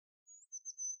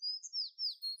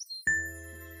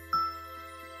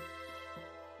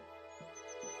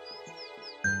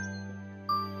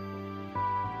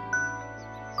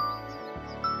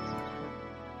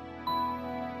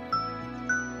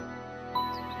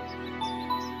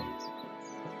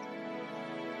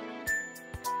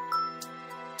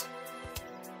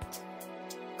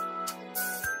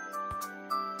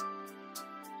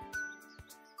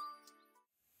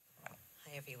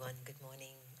everyone. Good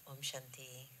morning. Om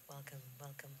Shanti. Welcome,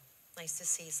 welcome. Nice to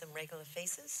see some regular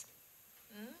faces.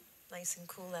 Mm? Nice and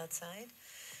cool outside.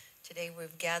 Today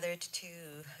we've gathered to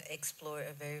explore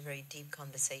a very, very deep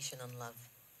conversation on love.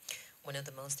 One of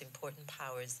the most important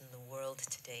powers in the world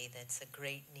today that's a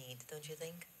great need, don't you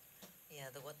think? Yeah,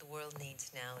 what the world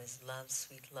needs now is love,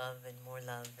 sweet love,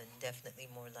 and definitely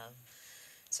more love.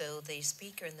 So the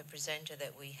speaker and the presenter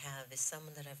that we have is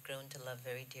someone that I've grown to love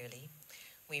very dearly.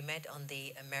 We met on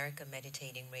the America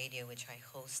Meditating Radio, which I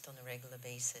host on a regular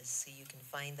basis. So you can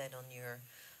find that on your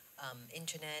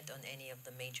internet, on any of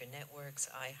the major networks,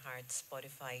 iHeart,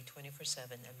 Spotify,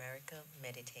 24/7, America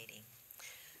Meditating.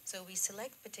 So we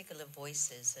select particular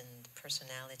voices and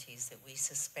personalities that we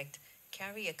suspect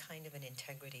carry a kind of an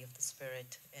integrity of the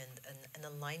spirit and an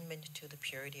alignment to the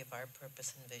purity of our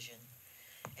purpose and vision.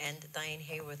 And Diane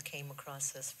Haworth came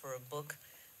across us for a book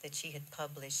that she had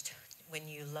published, When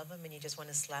You Love Them and You Just Want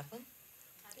to Slap Them.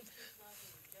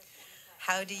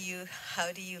 How do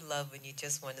you love when you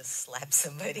just want to slap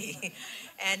somebody?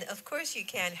 And of course you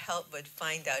can't help but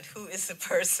find out who is the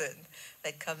person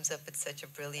that comes up with such a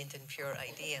brilliant and pure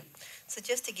idea. So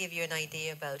just to give you an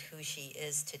idea about who she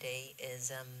is today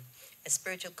is a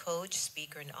spiritual coach,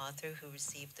 speaker, and author who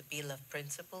received the Be Love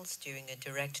Principles during a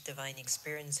direct divine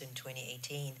experience in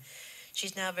 2018.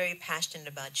 She's now very passionate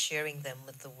about sharing them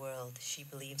with the world. She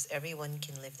believes everyone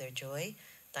can live their joy.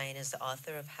 Diane is the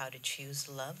author of How to Choose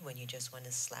Love When You Just Want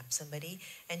to Slap Somebody.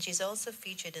 And she's also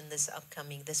featured in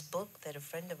this book that a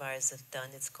friend of ours has done.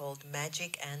 It's called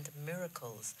Magic and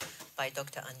Miracles by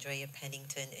Dr. Andrea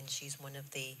Pennington. And she's one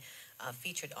of the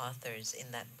featured authors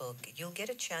in that book. You'll get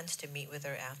a chance to meet with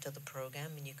her after the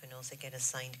program, and you can also get a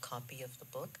signed copy of the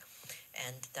book.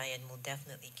 And Diane will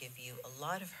definitely give you a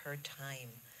lot of her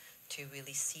time to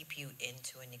really seep you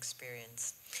into an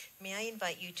experience. May I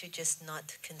invite you to just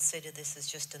not consider this as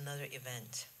just another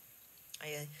event.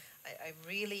 I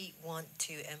really want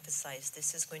to emphasize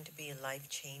this is going to be a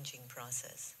life-changing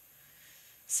process.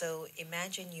 So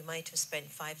imagine you might have spent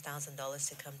 $5,000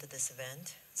 to come to this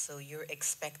event, so you're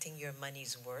expecting your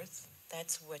money's worth.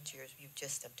 That's what you've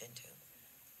just stepped into.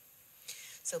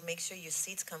 So make sure your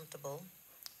seat's comfortable.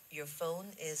 Your phone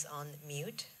is on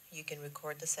mute. You can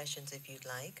record the sessions if you'd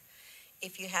like.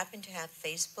 If you happen to have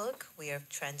Facebook, we are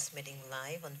transmitting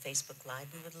live on Facebook Live.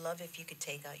 We would love if you could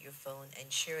take out your phone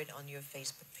and share it on your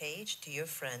Facebook page to your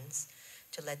friends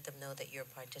to let them know that you're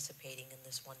participating in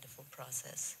this wonderful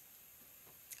process.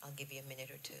 I'll give you a minute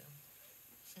or two.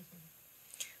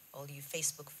 All you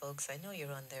Facebook folks, I know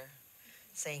you're on there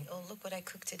saying, oh, look what I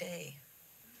cooked today.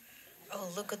 Oh,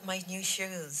 look at my new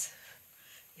shoes.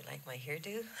 You like my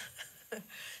hairdo?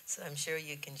 So I'm sure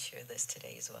you can share this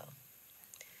today as well.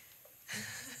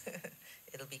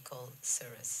 It'll be called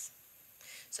Surus.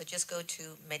 So just go to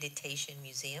Meditation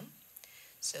Museum.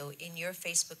 So in your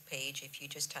Facebook page, if you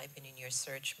just type in your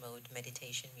search mode,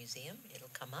 Meditation Museum, it'll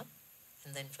come up.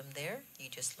 And then from there, you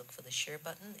just look for the share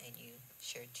button and you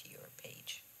share it to your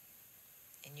page.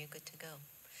 And you're good to go.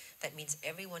 That means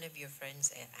every one of your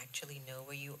friends actually know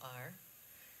where you are.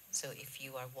 So if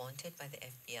you are wanted by the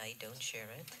FBI, don't share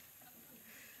it.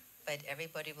 But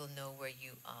everybody will know where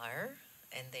you are,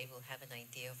 and they will have an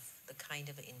idea of the kind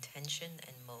of intention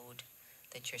and mode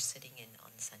that you're sitting in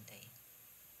on Sunday.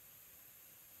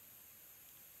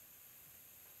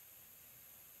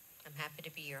 I'm happy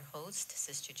to be your host,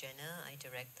 Sister Jenna. I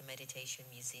direct the Meditation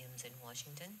Museums in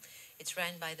Washington. It's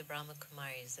ran by the Brahma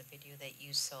Kumaris, the video that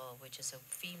you saw, which is a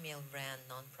female-ran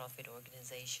nonprofit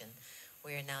organization.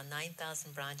 We are now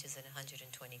 9,000 branches in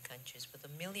 120 countries with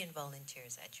 1 million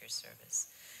volunteers at your service.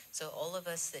 So all of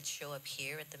us that show up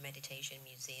here at the Meditation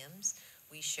Museums,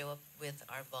 we show up with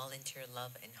our volunteer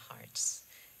love and hearts.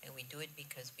 And we do it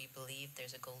because we believe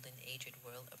there's a golden aged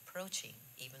world approaching,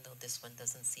 even though this one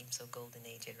doesn't seem so golden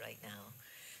aged right now.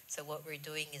 So what we're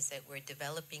doing is that we're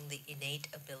developing the innate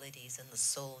abilities in the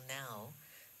soul now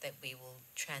that we will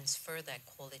transfer that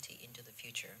quality into the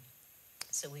future.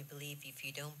 So we believe if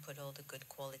you don't put all the good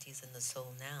qualities in the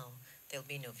soul now, there'll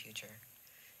be no future.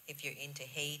 If you're into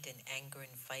hate and anger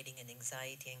and fighting and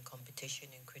anxiety and competition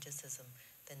and criticism,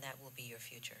 then that will be your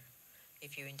future.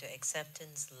 If you're into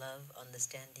acceptance, love,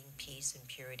 understanding, peace, and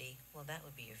purity, well, that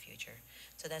would be your future.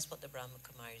 So that's what the Brahma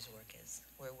Kumari's work is.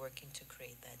 We're working to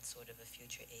create that sort of a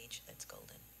future age that's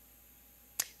golden.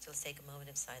 So let's take a moment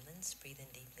of silence. Breathe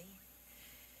in deeply.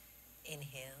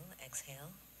 Inhale,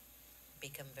 exhale.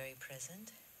 Become very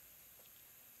present.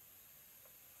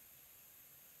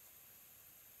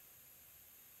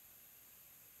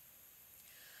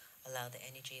 Allow the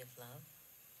energy of love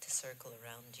to circle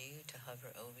around you, to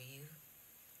hover over you,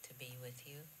 to be with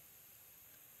you,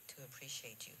 to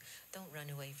appreciate you. Don't run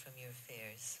away from your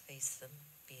fears. Face them.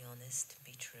 Be honest.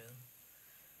 Be true.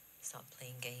 Stop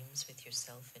playing games with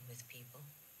yourself and with people,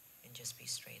 and just be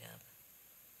straight up.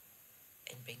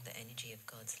 And bring the energy of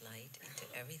God's light into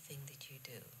everything that you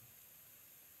do,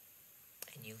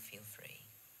 and you'll feel free.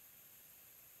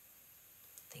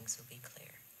 Things will be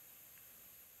clear.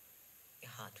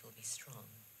 Your heart will be strong.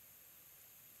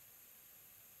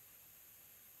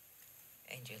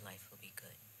 And your life will be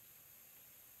good.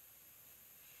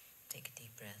 Take a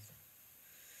deep breath.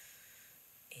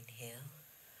 Inhale.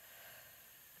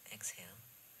 Exhale.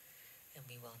 And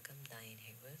we welcome Diane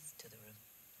Haworth to the room.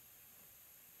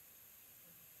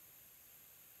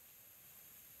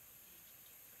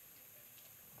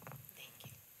 Thank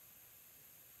you.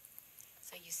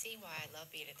 So you see why I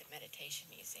love being at the Meditation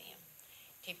Museum.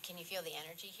 Can you feel the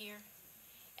energy here?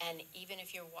 And even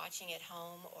if you're watching at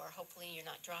home, or hopefully you're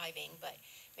not driving, but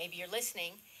maybe you're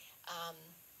listening,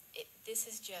 this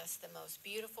is just the most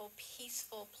beautiful,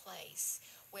 peaceful place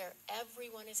where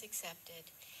everyone is accepted.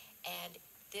 And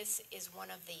this is one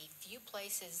of the few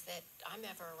places that I'm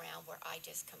ever around where I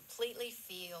just completely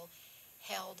feel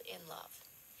held in love.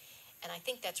 And I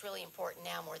think that's really important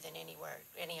now more than anywhere,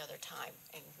 any other time.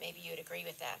 And maybe you'd agree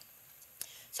with that.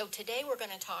 So today we're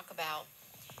going to talk about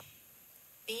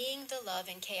being the love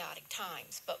in chaotic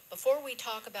times. But before we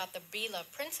talk about the Be Love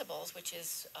principles, which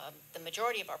is the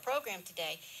majority of our program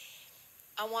today,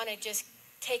 I want to just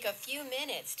take a few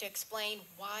minutes to explain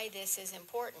why this is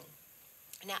important.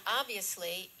 Now,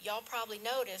 obviously, y'all probably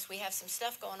noticed we have some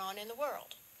stuff going on in the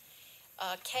world.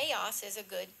 Chaos is a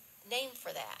good name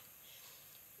for that.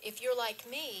 If you're like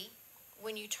me,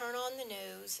 when you turn on the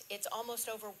news, it's almost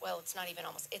it's not even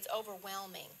almost, it's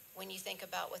overwhelming when you think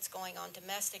about what's going on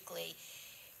domestically,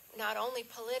 not only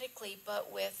politically,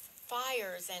 but with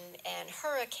fires and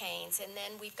hurricanes, and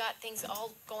then we've got things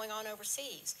all going on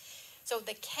overseas. So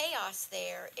the chaos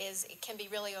there it can be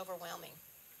really overwhelming.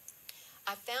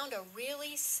 I found a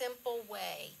really simple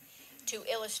way to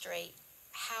illustrate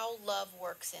how love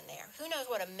works in there. Who knows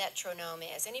what a metronome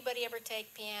is? Anybody ever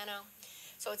take piano?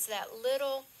 So it's that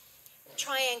little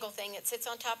triangle thing that sits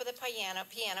on top of the piano,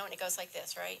 and it goes like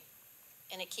this, right?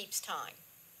 And it keeps time.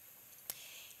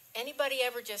 Anybody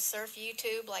ever just surf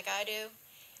YouTube like I do?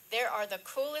 There are the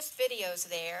coolest videos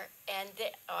there, and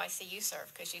I see you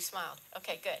surf because you smiled.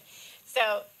 Okay, good.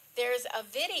 So there's a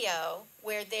video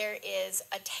where there is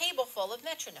a table full of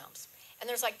metronomes, and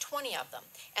there's like 20 of them,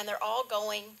 and they're all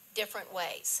going different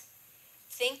ways.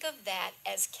 Think of that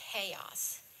as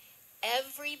chaos.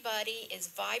 Everybody is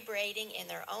vibrating in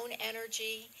their own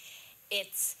energy.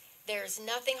 There's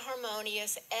nothing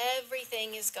harmonious.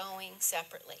 Everything is going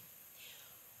separately.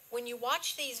 When you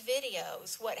watch these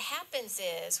videos, what happens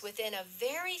is within a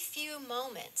very few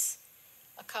moments,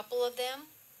 a couple of them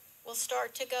will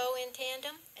start to go in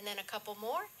tandem, and then a couple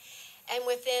more. And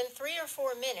within 3 or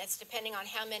 4 minutes, depending on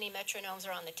how many metronomes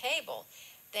are on the table,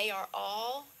 they are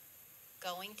all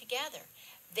going together.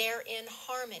 They're in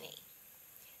harmony.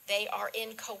 They are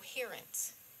in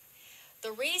coherence.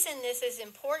 The reason this is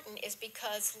important is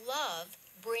because love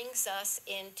brings us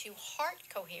into heart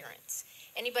coherence.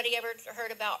 Anybody ever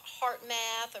heard about heart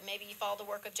math, or maybe you follow the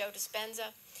work of Joe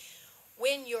Dispenza?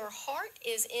 When your heart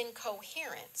is in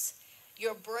coherence,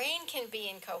 your brain can be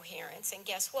in coherence, and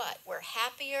guess what? We're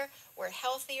happier, we're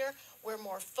healthier, we're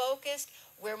more focused,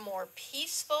 we're more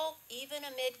peaceful, even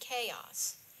amid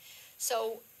chaos.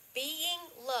 So being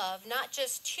love, not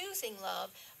just choosing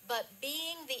love, but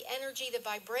being the energy, the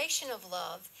vibration of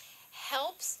love,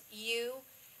 helps you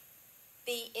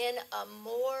be in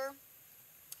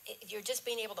you're just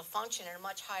being able to function at a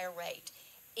much higher rate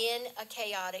in a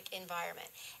chaotic environment.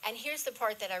 And here's the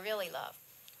part that I really love.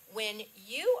 When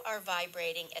you are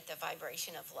vibrating at the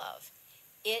vibration of love,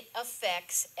 it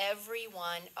affects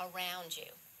everyone around you.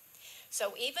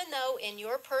 So even though in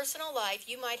your personal life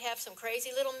you might have some crazy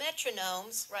little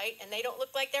metronomes, right, and they don't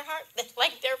look like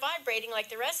like they're vibrating like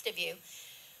the rest of you,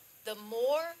 the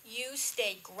more you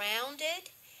stay grounded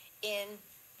in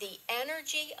the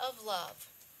energy of love,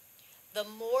 the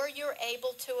more you're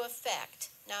able to affect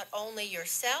not only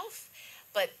yourself,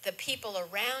 but the people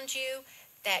around you.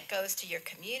 That goes to your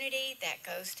community, that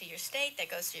goes to your state, that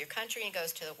goes to your country, and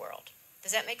goes to the world.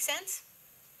 Does that make sense?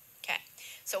 Okay,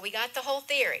 so we got the whole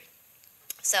theory.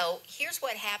 So here's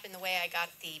what happened the way I got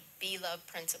the Be Love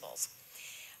principles.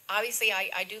 Obviously,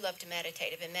 I do love to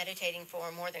meditate. I've been meditating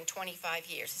for more than 25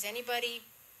 years. Does anybody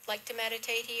like to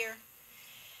meditate here?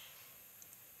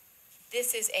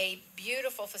 This is a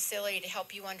beautiful facility to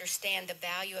help you understand the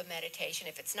value of meditation.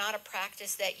 If it's not a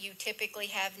practice that you typically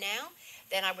have now,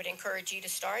 then I would encourage you to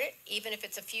start it. Even if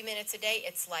it's a few minutes a day,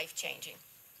 it's life-changing.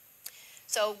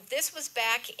 So this was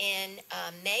back in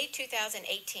May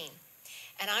 2018.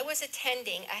 And I was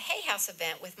attending a Hay House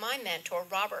event with my mentor,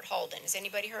 Robert Holden. Has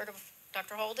anybody heard of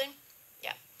Dr. Holden?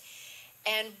 Yeah.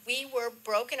 And we were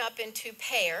broken up into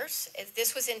pairs.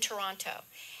 This was in Toronto.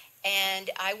 And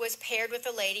I was paired with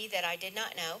a lady that I did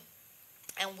not know.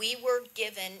 And we were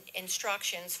given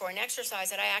instructions for an exercise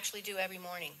that I actually do every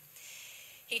morning.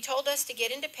 He told us to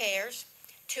get into pairs,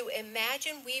 to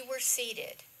imagine we were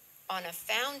seated on a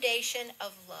foundation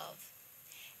of love,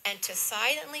 and to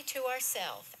silently to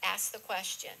ourselves ask the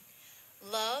question,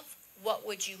 love, what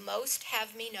would you most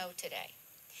have me know today?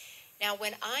 Now,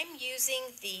 when I'm using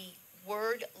the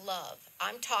word love,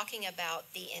 I'm talking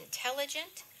about the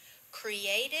intelligent,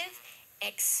 creative,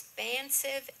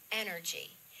 expansive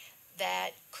energy that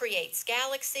creates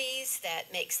galaxies,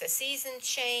 that makes the seasons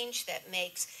change, that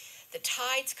makes the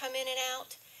tides come in and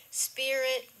out.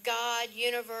 Spirit, God,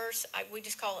 universe, we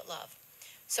just call it love.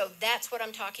 So that's what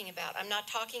I'm talking about. I'm not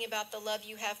talking about the love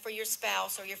you have for your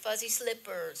spouse or your fuzzy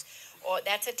slippers, or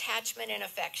that's attachment and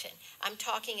affection. I'm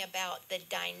talking about the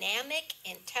dynamic,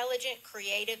 intelligent,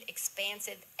 creative,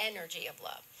 expansive energy of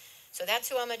love. So that's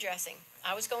who I'm addressing.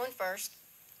 I was going first,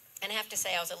 and I have to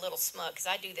say I was a little smug because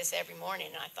I do this every morning,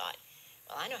 and I thought,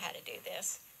 well, I know how to do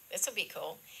this. This will be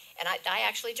cool. And I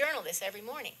actually journal this every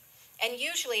morning. And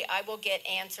usually I will get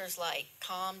answers like,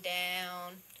 calm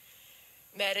down,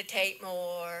 meditate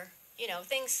more,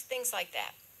 things like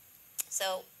that.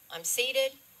 So I'm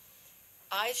seated,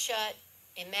 eyes shut,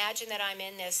 imagine that I'm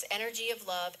in this energy of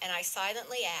love, and I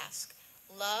silently ask,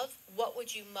 love, what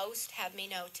would you most have me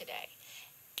know today?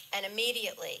 And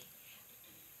immediately,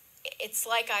 it's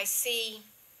like I see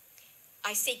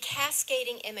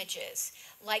cascading images,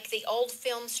 like the old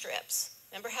film strips.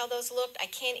 Remember how those looked?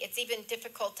 It's even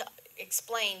difficult to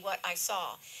explain what I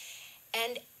saw.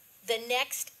 And the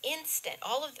next instant,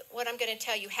 all of what I'm going to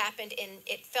tell you happened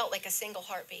it felt like a single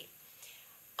heartbeat.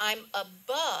 I'm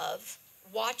above,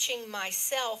 watching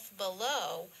myself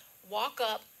below walk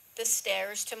up the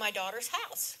stairs to my daughter's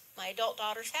house, my adult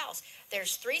daughter's house.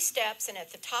 There's 3 steps, and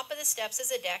at the top of the steps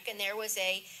is a deck, and there was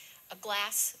a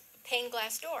pane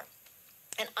glass door.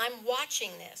 And I'm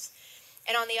watching this.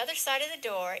 And on the other side of the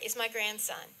door is my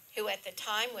grandson, who at the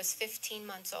time was 15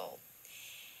 months old.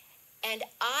 And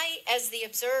I, as the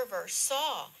observer,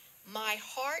 saw my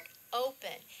heart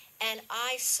open, and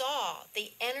I saw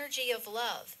the energy of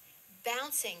love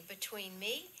bouncing between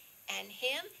me and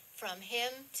him, from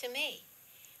him to me.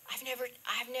 I've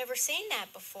never seen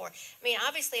that before. I mean,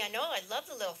 obviously I know I love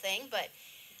the little thing, but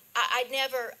I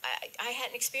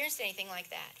hadn't experienced anything like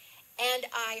that. And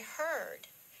I heard,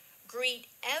 greet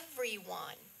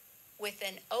everyone with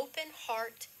an open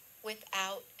heart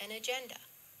without an agenda.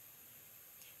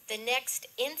 The next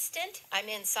instant, I'm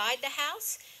inside the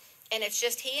house, and it's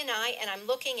just he and I'm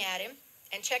looking at him.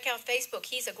 And check out Facebook.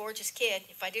 He's a gorgeous kid.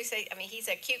 If I do say, he's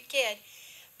a cute kid.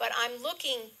 But I'm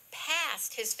looking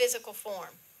past his physical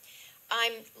form.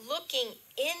 I'm looking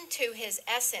into his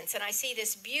essence, and I see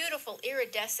this beautiful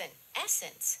iridescent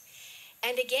essence.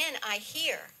 And again, I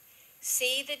hear,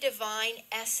 see the divine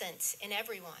essence in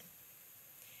everyone.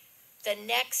 The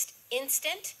next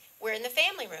instant, we're in the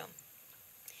family room.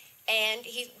 And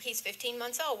he's 15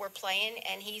 months old. We're playing,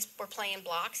 and we're playing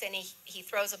blocks, and he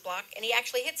throws a block, and he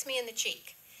actually hits me in the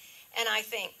cheek. And I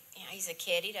think, he's a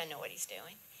kid. He doesn't know what he's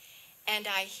doing. And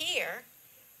I hear,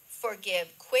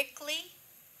 forgive quickly,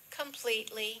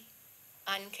 completely,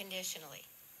 unconditionally.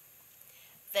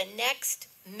 The next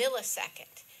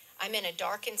millisecond, I'm in a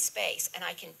darkened space, and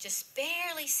I can just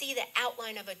barely see the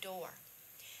outline of a door.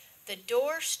 The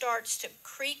door starts to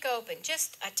creak open,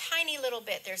 just a tiny little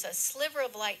bit. There's a sliver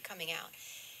of light coming out.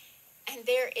 And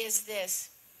there is this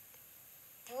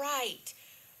bright,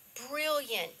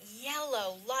 brilliant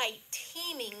yellow light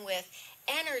teeming with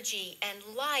energy and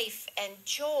life and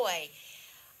joy.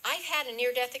 I've had a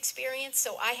near-death experience,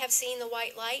 so I have seen the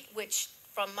white light, which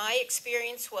from my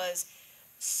experience was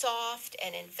soft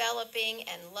and enveloping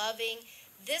and loving.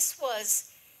 This was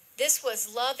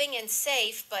loving and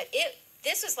safe, but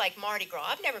this was like Mardi Gras.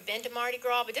 I've never been to Mardi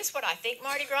Gras, but this is what I think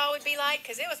Mardi Gras would be like,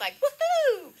 because it was like,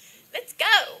 woohoo, let's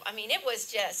go. It was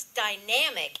just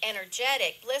dynamic,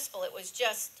 energetic, blissful. It was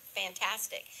just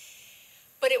fantastic.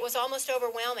 But it was almost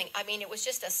overwhelming. It was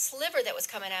just a sliver that was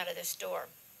coming out of this door.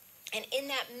 And in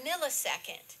that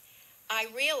millisecond, I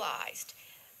realized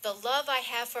the love I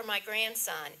have for my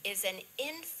grandson is an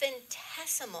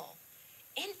infinitesimal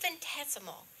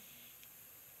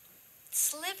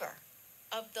sliver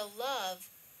of the love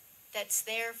that's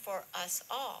there for us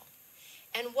all.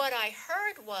 And what I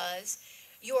heard was,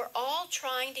 you're all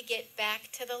trying to get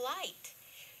back to the light.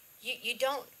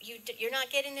 You're not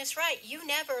getting this right. You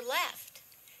never left.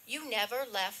 You never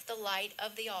left the light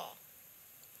of the all.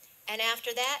 And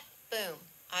after that, boom,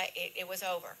 it was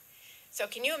over. So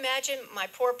can you imagine my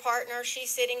poor partner? She's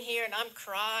sitting here and I'm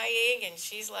crying and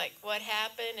she's like, what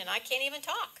happened? And I can't even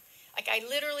talk. Like, I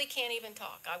literally can't even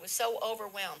talk. I was so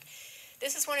overwhelmed.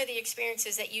 This is one of the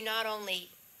experiences that you not only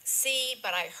see,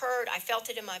 but I heard, I felt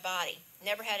it in my body.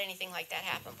 Never had anything like that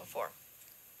happen before.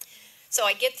 So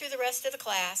I get through the rest of the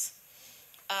class.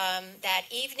 That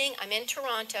evening, I'm in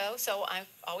Toronto, so I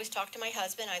always talk to my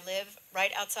husband. I live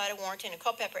right outside of Warrenton, in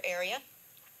Culpeper area.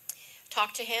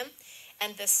 Talk to him,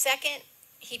 and the second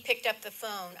he picked up the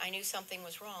phone, I knew something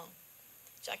was wrong.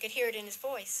 So I could hear it in his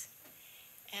voice.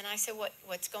 And I said,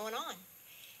 what's going on?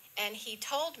 And he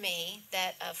told me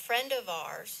that a friend of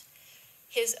ours,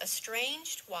 his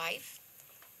estranged wife,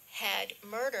 had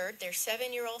murdered their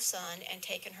 7-year-old son and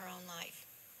taken her own life.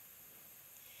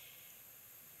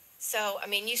 So, I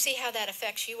mean, you see how that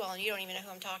affects you all, and you don't even know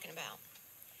who I'm talking about.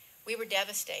 We were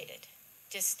devastated,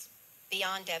 just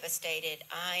beyond devastated.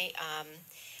 I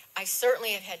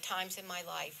certainly have had times in my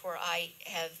life where I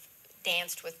have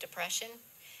danced with depression.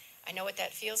 I know what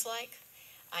that feels like.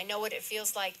 I know what it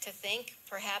feels like to think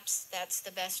perhaps that's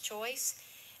the best choice.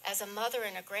 As a mother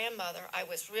and a grandmother, I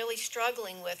was really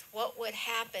struggling with what would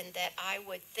happen that I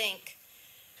would think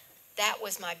that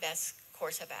was my best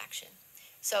course of action.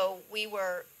 So we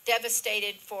were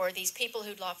devastated for these people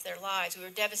who'd lost their lives. We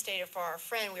were devastated for our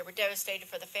friend. We were devastated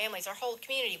for the families. Our whole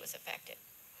community was affected.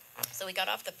 So we got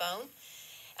off the phone,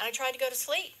 and I tried to go to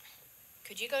sleep.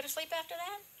 Could you go to sleep after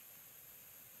that?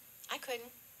 I couldn't.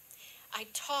 I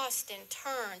tossed and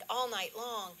turned all night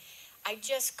long. I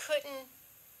just couldn't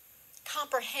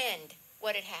comprehend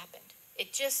what had happened.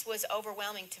 It just was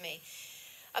overwhelming to me.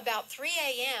 About 3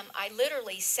 a.m., I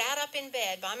literally sat up in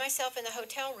bed by myself in the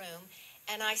hotel room,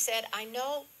 and I said, I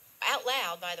know, out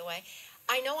loud, by the way,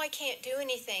 I know I can't do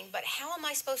anything, but how am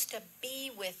I supposed to be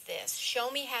with this?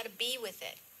 Show me how to be with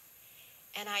it.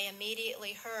 And I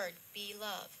immediately heard, be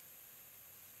love.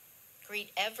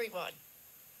 Greet everyone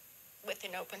with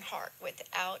an open heart,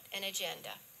 without an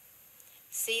agenda.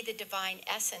 See the divine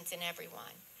essence in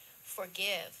everyone.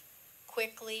 Forgive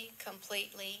quickly,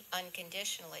 completely,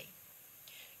 unconditionally.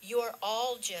 You're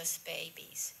all just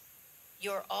babies.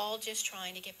 You're all just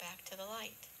trying to get back to the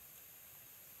light.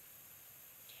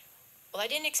 Well, I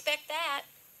didn't expect that.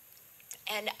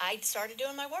 And I started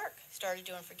doing my work. Started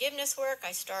doing forgiveness work.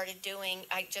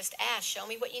 I just asked, show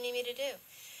me what you need me to do.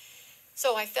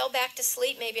 So I fell back to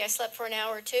sleep. Maybe I slept for an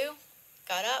hour or two.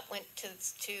 Got up, went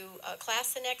to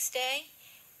class the next day,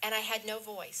 and I had no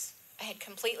voice. I had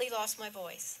completely lost my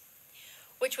voice,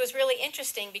 which was really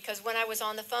interesting because when I was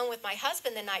on the phone with my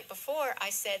husband the night before,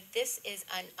 I said, this is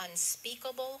an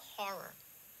unspeakable horror.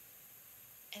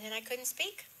 And then I couldn't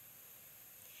speak.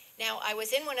 Now, I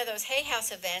was in one of those Hay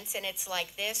House events, and it's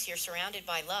like this. You're surrounded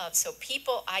by love. So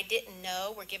people I didn't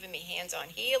know were giving me hands-on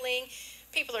healing.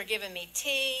 People are giving me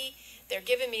tea. They're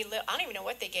giving me, I don't even know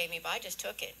what they gave me, but I just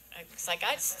took it. It's like,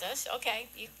 okay,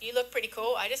 you look pretty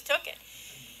cool. I just took it.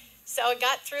 So I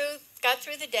got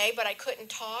through the day, but I couldn't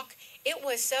talk. It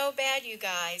was so bad, you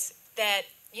guys, that,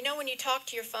 you know when you talk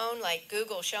to your phone, like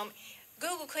Google,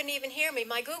 Google couldn't even hear me.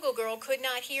 My Google girl could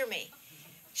not hear me.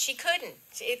 She couldn't.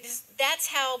 That's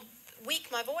how weak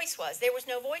my voice was. There was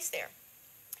no voice there.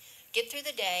 Get through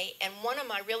the day, and one of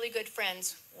my really good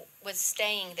friends was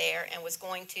staying there and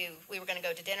we were going to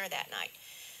go to dinner that night.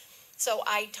 So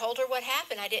I told her what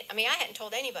happened. I hadn't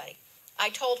told anybody. I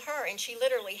told her, and she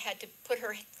literally had to put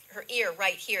her ear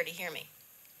right here to hear me.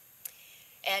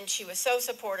 And she was so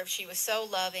supportive. She was so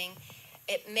loving.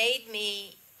 It made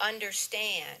me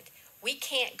understand we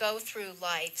can't go through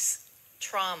life's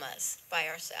traumas by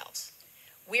ourselves.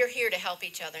 We're here to help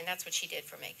each other, and that's what she did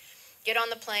for me. Get on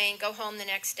the plane, go home the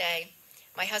next day.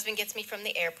 My husband gets me from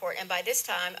the airport, and by this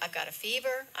time, I've got a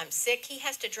fever, I'm sick. He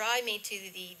has to drive me to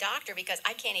the doctor because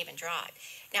I can't even drive.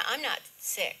 Now, I'm not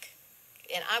sick,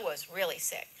 and I was really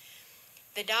sick.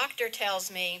 The doctor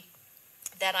tells me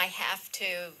that I have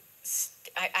to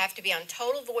be on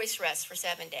total voice rest for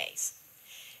 7 days.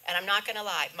 And I'm not going to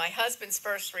lie, my husband's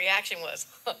first reaction was,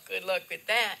 oh, good luck with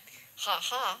that, ha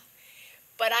ha.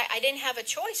 But I didn't have a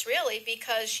choice, really,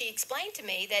 because she explained to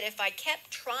me that if I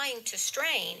kept trying to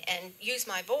strain and use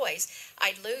my voice,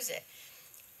 I'd lose it.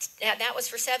 Now, that was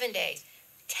for 7 days.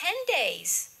 10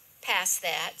 days past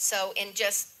that, so in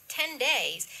just 10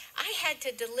 days, I had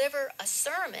to deliver a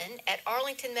sermon at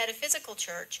Arlington Metaphysical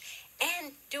Church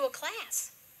and do a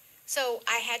class. So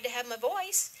I had to have my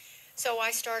voice, so I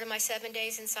started my 7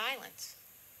 days in silence.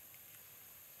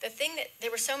 There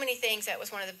were so many things that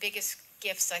was one of the biggest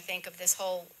gifts, I think, of this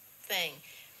whole thing.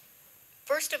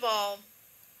 First of all,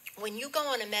 when you go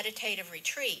on a meditative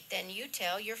retreat, then you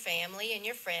tell your family and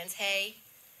your friends, hey,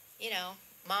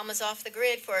 mama's off the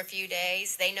grid for a few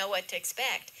days. They know what to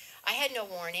expect. I had no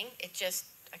warning.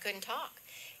 I couldn't talk.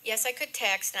 Yes, I could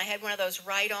text, and I had one of those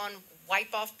write-on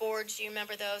wipe-off boards. Do you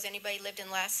remember those? Anybody lived in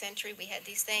last century? We had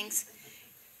these things.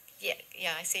 Yeah,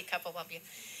 I see a couple of you.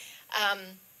 Um,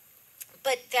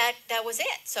 but that was it.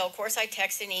 So, of course, I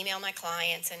texted and emailed my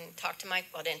clients and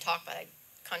didn't talk, but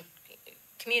I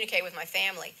communicate with my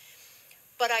family.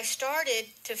 But I started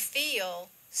to feel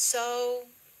so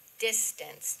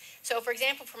distanced. So, for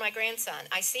example, for my grandson,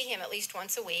 I see him at least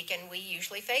once a week, and we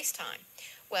usually FaceTime.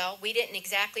 Well, we didn't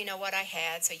exactly know what I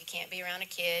had, so you can't be around a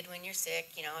kid when you're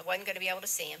sick. I wasn't going to be able to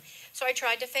see him. So I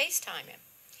tried to FaceTime him.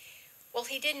 Well,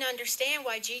 he didn't understand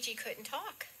why Gigi couldn't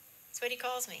talk. That's what he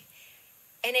calls me.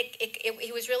 And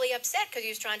he was really upset because he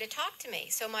was trying to talk to me.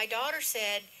 So my daughter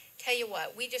said, tell you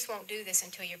what, we just won't do this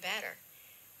until you're better.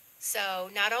 So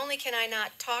not only can I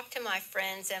not talk to my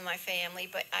friends and my family,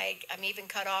 but I'm even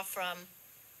cut off from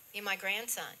my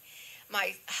grandson.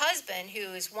 My husband,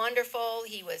 who is wonderful,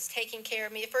 he was taking care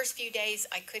of me. The first few days,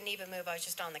 I couldn't even move. I was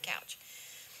just on the couch.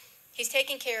 He's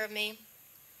taking care of me,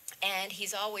 and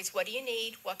he's always, what do you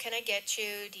need? What can I get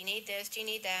you? Do you need this? Do you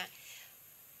need that?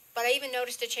 But I even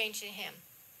noticed a change in him.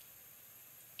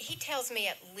 He tells me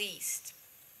at least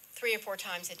 3 or 4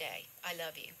 times a day, I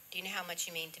love you. Do you know how much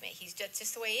you mean to me? He's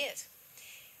just the way he is.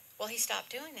 Well, he stopped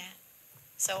doing that.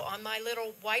 So on my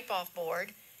little wipe-off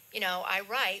board, I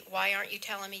write, why aren't you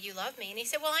telling me you love me? And he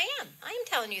said, well, I am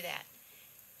telling you that.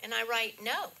 And I write,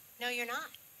 no, you're not.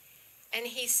 And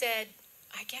he said,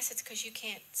 I guess it's because you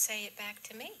can't say it back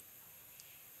to me.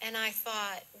 And I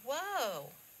thought, whoa,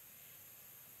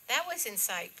 that was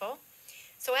insightful.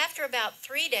 So after about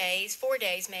 3 days, 4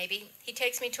 days maybe, he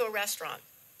takes me to a restaurant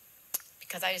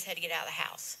because I just had to get out of the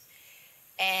house.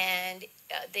 And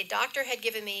the doctor had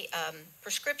given me a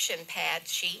prescription pad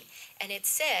sheet, and it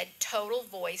said total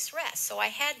voice rest. So I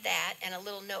had that and a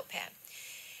little notepad.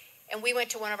 And we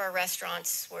went to one of our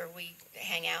restaurants where we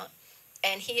hang out,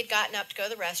 and he had gotten up to go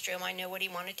to the restroom. I knew what he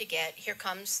wanted to get. Here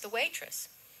comes the waitress.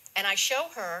 And I show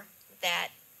her that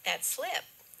slip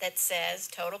that says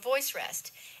total voice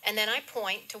rest. And then I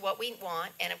point to what we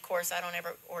want, and of course I don't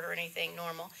ever order anything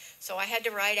normal. So I had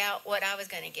to write out what I was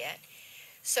going to get.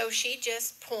 So she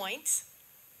just points,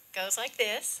 goes like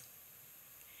this,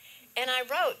 and I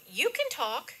wrote, you can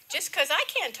talk. Just because I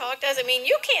can't talk doesn't mean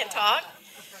you can't talk.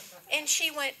 And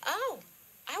she went, oh,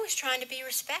 I was trying to be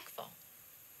respectful.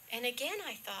 And again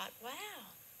I thought, wow.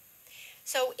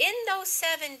 So in those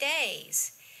 7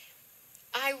 days,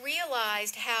 I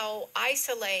realized how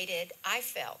isolated I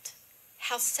felt,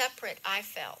 how separate I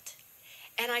felt.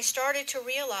 And I started to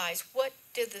realize, what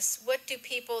do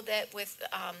people that with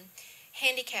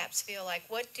handicaps feel like?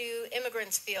 What do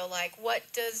immigrants feel like? What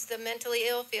does the mentally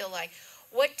ill feel like?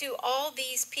 What do all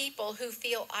these people who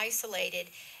feel isolated?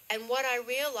 And what I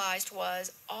realized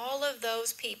was all of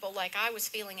those people, like I was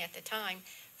feeling at the time,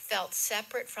 felt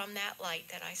separate from that light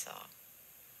that I saw.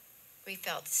 We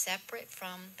felt separate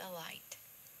from the light.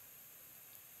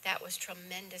 That was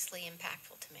tremendously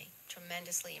impactful to me,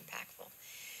 tremendously impactful.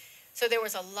 So there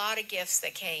was a lot of gifts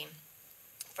that came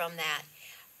from that.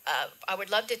 I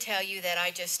would love to tell you that I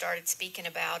just started speaking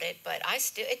about it, but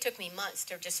it took me months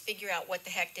to just figure out what the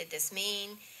heck did this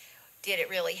mean? Did it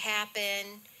really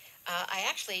happen? I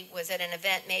actually was at an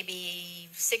event maybe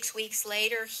 6 weeks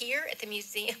later here at the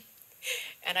museum,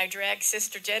 and I dragged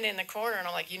Sister Jenna in the corner, and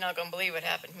I'm like, you're not going to believe what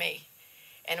happened to me.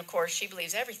 And of course, she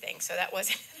believes everything, so that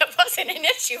wasn't an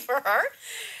issue for her.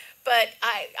 But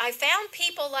I found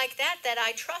people like that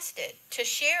I trusted to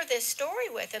share this story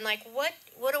with, and like, what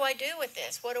do I do with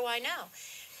this? What do I know?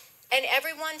 And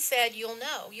everyone said, you'll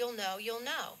know, you'll know, you'll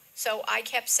know. So I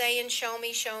kept saying, show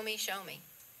me, show me, show me,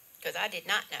 because I did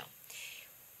not know.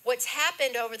 What's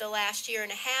happened over the last year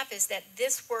and a half is that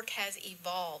this work has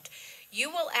evolved. You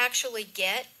will actually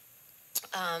get,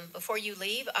 before you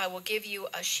leave, I will give you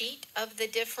a sheet of the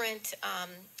different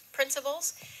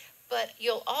principles, but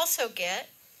you'll also get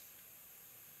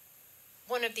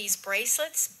one of these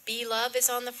bracelets. Be Love is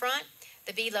on the front.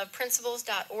 The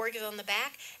BeLovePrinciples.org is on the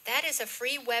back. That is a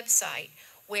free website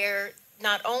where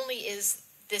not only is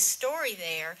this story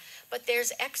there, but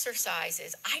there's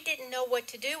exercises. I didn't know what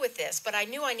to do with this, but I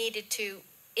knew I needed to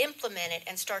implement it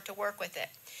and start to work with it.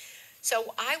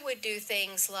 So I would do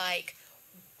things like,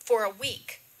 for a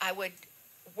week, I would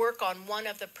work on one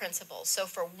of the principles. So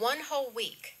for one whole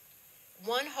week,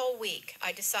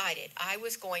 I decided I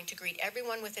was going to greet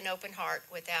everyone with an open heart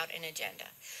without an agenda,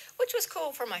 which was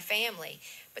cool for my family.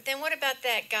 But then what about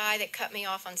that guy that cut me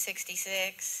off on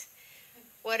 66?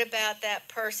 What about that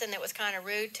person that was kind of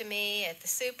rude to me at the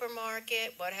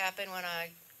supermarket? What happened when I,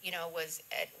 was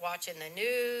watching the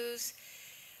news?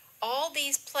 All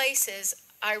these places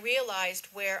I realized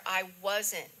where I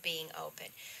wasn't being open.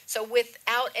 So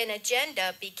without an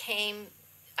agenda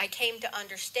I came to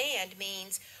understand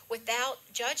means without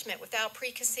judgment, without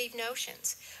preconceived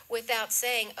notions, without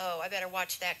saying, oh, I better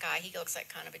watch that guy. He looks like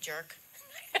kind of a jerk.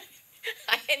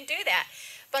 I didn't do that.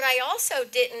 But I also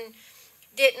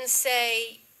didn't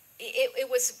say it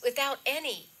was without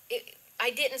any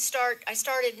I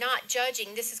started not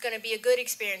judging this is going to be a good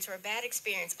experience or a bad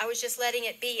experience. I was just letting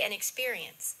it be an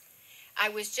experience. I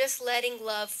was just letting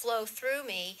love flow through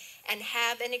me and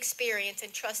have an experience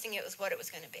and trusting it was what it was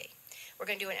going to be. We're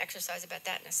going to do an exercise about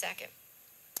that in a second.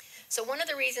 So one of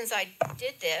the reasons I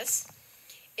did this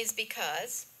is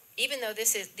because even though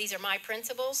these are my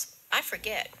principles, I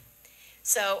forget.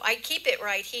 So I keep it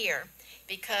right here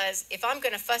because if I'm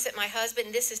going to fuss at my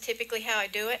husband, this is typically how I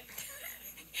do it.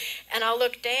 And I'll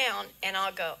look down and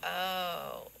I'll go,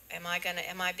 oh, am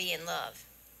I being love?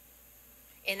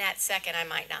 In that second, I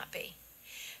might not be.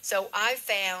 So I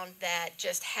found that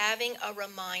just having a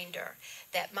reminder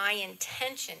that my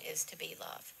intention is to be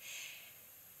love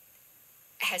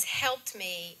has helped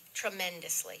me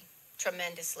tremendously,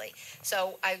 tremendously.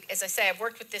 So as I say, I've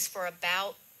worked with this for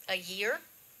about a year,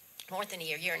 more than a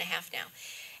year and a half now.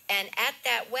 And at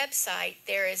that website,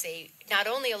 there is not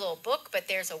only a little book, but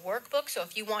there's a workbook. So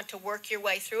if you want to work your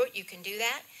way through it, you can do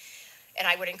that. And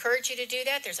I would encourage you to do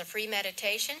that. There's a free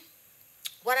meditation.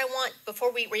 What I want,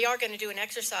 before we are going to do an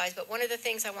exercise, but one of the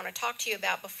things I want to talk to you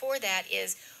about before that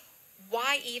is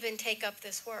why even take up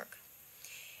this work?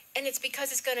 And it's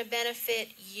because it's going to benefit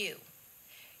you.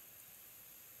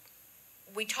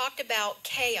 We talked about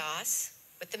chaos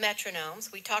with the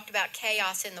metronomes. We talked about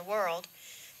chaos in the world.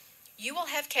 You will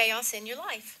have chaos in your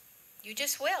life. You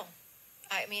just will.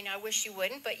 I mean, I wish you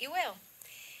wouldn't, but you will.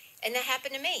 And that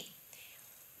happened to me.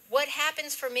 What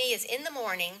happens for me is in the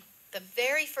morning, the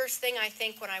very first thing I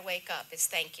think when I wake up is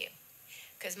thank you.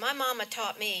 Because my mama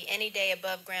taught me any day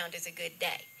above ground is a good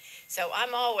day. So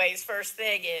I'm always, first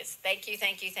thing is thank you,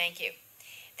 thank you, thank you.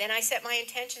 Then I set my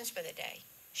intentions for the day.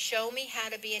 Show me how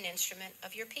to be an instrument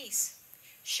of your peace.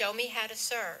 Show me how to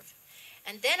serve.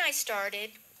 And then I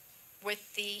started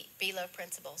with the Be Love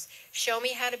principles. Show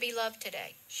me how to be loved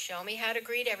today. Show me how to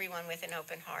greet everyone with an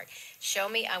open heart. Show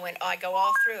me, I go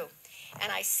all through.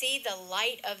 And I see the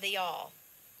light of the all.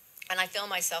 And I fill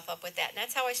myself up with that. And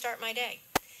that's how I start my day.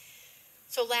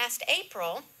 So last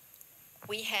April,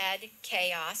 we had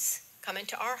chaos come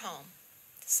into our home.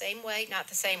 The same way, not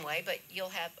the same way, but you'll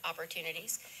have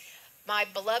opportunities. My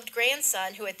beloved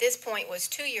grandson, who at this point was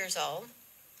 2 years old,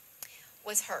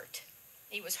 was hurt.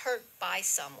 He was hurt by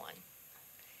someone.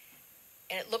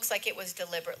 And it looks like it was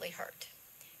deliberately hurt.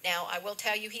 Now, I will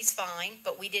tell you he's fine,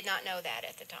 but we did not know that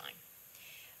at the time.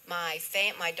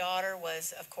 My daughter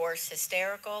was, of course,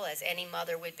 hysterical, as any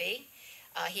mother would be.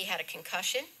 He had a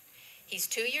concussion. He's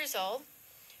 2 years old.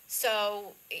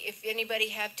 So if anybody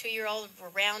have 2-year-old,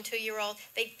 around 2-year-old,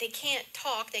 they can't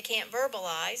talk, they can't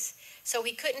verbalize. So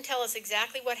he couldn't tell us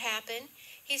exactly what happened.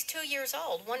 He's 2 years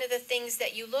old. One of the things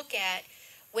that you look at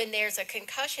when there's a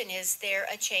concussion is there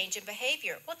a change in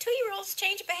behavior? Well, 2-year-olds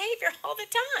change behavior all the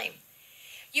time.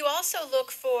 You also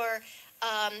look for,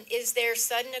 is there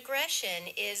sudden aggression?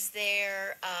 Is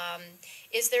there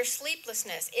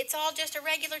sleeplessness? It's all just a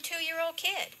regular 2-year-old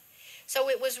kid. So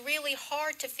it was really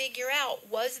hard to figure out,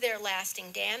 was there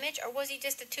lasting damage or was he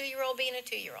just a 2-year-old being a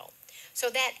 2-year-old? So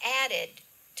that added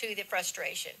to the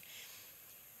frustration.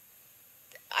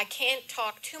 I can't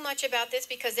talk too much about this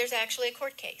because there's actually a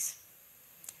court case.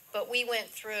 But we went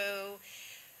through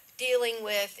dealing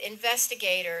with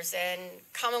investigators and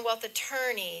Commonwealth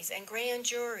attorneys and grand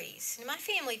juries. And my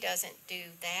family doesn't do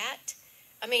that.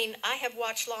 I mean, I have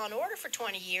watched Law and Order for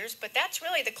 20 years, but that's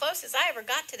really the closest I ever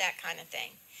got to that kind of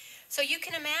thing. So you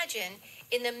can imagine,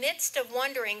 in the midst of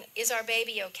wondering, is our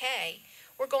baby okay,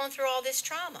 we're going through all this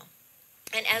trauma.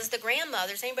 And as the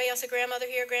grandmothers, anybody else a grandmother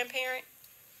here, a grandparent?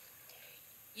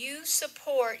 You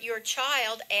support your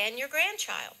child and your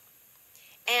grandchild.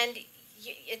 And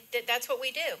that's what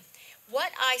we do.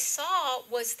 What I saw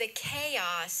was the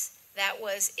chaos that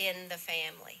was in the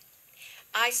family.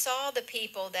 I saw the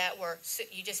people that were,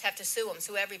 you just have to sue them,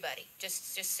 sue everybody,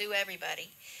 just sue everybody.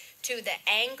 To the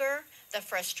anger, the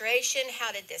frustration,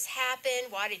 how did this happen?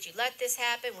 Why did you let this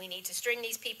happen? We need to string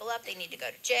these people up. They need to go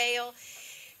to jail.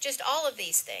 Just all of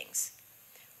these things.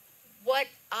 What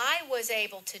I was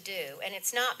able to do, and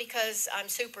it's not because I'm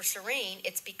super serene,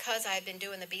 it's because I've been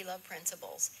doing the Be Love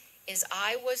principles, is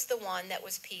I was the one that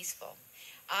was peaceful.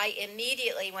 I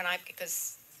immediately,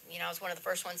 because I was one of the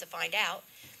first ones to find out.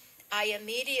 I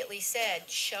immediately said,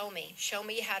 show me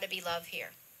how to be love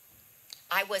here.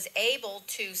 I was able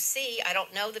to see, I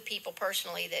don't know the people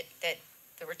personally that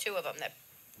there were two of them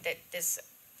that this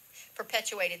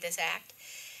perpetuated this act,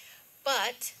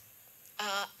 but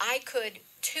I could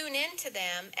tune into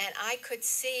them and I could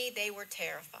see they were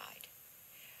terrified.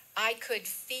 I could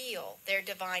feel their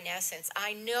divine essence.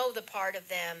 I know the part of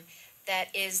them that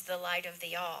is the light of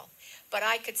the all, but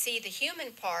I could see the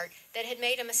human part that had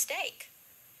made a mistake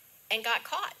and got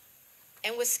caught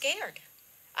and was scared.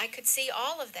 I could see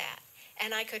all of that,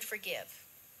 and I could forgive.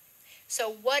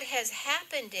 So what has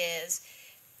happened is,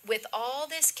 with all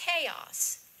this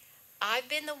chaos, I've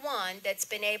been the one that's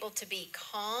been able to be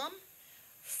calm,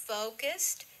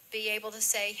 focused, be able to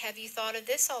say, have you thought of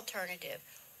this alternative?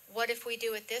 What if we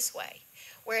do it this way?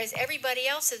 Whereas everybody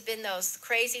else has been those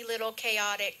crazy little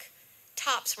chaotic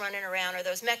tops running around, or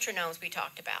those metronomes we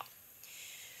talked about.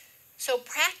 So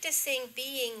practicing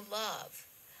being love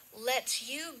lets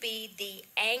you be the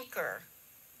anchor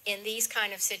in these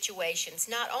kind of situations,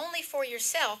 not only for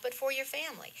yourself, but for your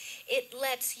family. It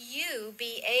lets you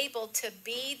be able to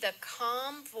be the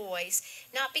calm voice,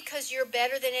 not because you're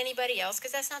better than anybody else,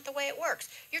 because that's not the way it works.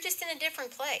 You're just in a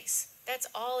different place. That's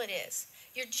all it is.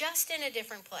 You're just in a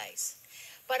different place.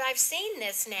 But I've seen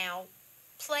this now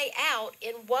play out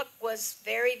in what was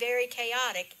very, very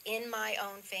chaotic in my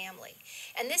own family.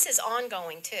 And this is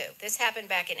ongoing too. This happened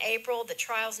back in April. The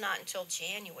trial's not until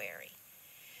January.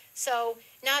 So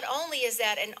not only is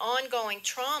that an ongoing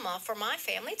trauma for my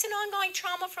family, it's an ongoing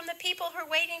trauma from the people who are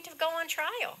waiting to go on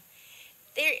trial.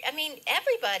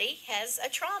 Everybody has a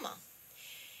trauma.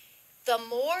 The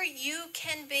more you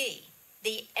can be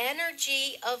the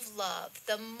energy of love,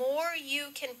 the more you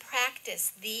can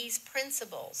practice these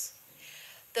principles,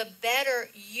 the better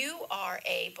you are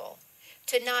able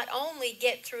to not only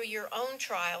get through your own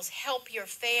trials, help your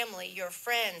family, your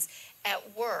friends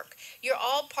at work. You're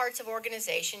all parts of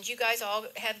organizations. You guys all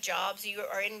have jobs.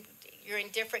 You're in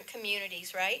different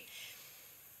communities, right?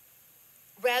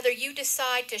 Whether you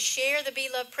decide to share the Be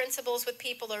Love principles with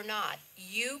people or not,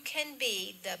 you can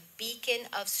be the beacon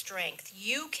of strength.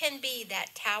 You can be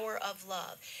that tower of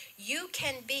love. You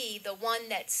can be the one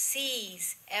that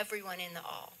sees everyone in the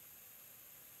all.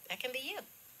 That can be you.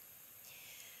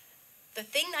 The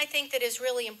thing I think that is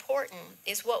really important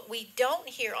is what we don't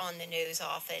hear on the news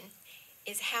often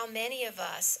is how many of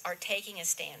us are taking a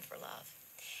stand for love.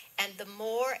 And the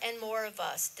more and more of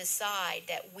us decide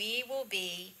that we will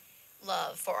be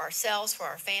love for ourselves, for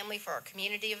our family, for our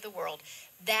community of the world,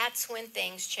 that's when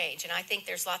things change. And I think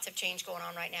there's lots of change going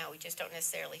on right now. We just don't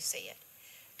necessarily see it.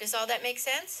 Does all that make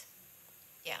sense?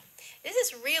 Yeah. This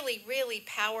is really, really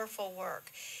powerful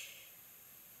work.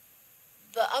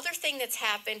 The other thing that's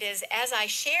happened is, as I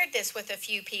shared this with a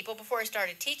few people before I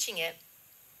started teaching it,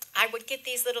 I would get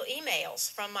these little emails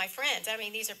from my friends.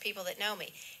 These are people that know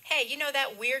me. Hey, you know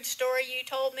that weird story you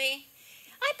told me?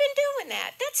 I've been doing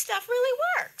that. That stuff really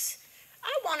works.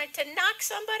 I wanted to knock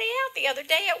somebody out the other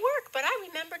day at work, but I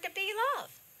remembered to be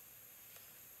love.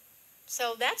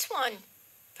 So that's one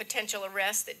potential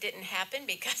arrest that didn't happen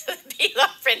because of the Be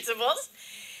Love principles.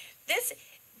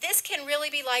 This can really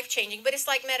be life-changing, but it's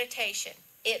like meditation.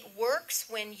 It works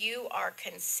when you are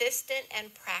consistent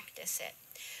and practice it.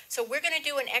 So we're going to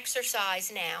do an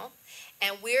exercise now,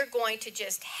 and we're going to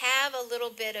just have a little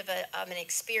bit of an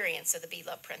experience of the Be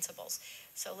Love principles.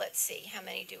 So let's see, how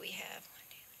many do we have?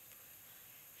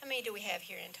 How many do we have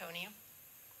here, Antonio?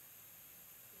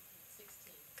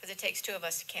 16. Because it takes two of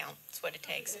us to count. That's what it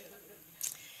takes.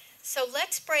 So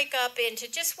let's break up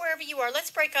into, just wherever you are, let's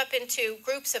break up into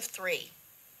groups of 3.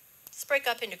 Let's break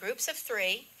up into groups of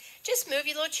 3. Just move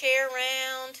your little chair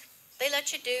around. They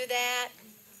let you do that.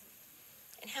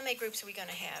 And how many groups are we going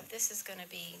to have? This is going to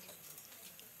be...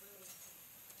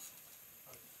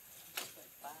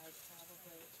 5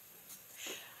 probably.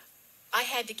 I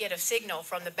had to get a signal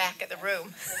from the back of the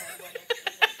room.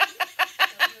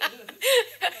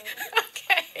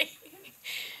 Okay.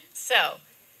 So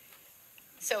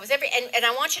is and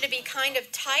I want you to be kind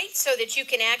of tight so that you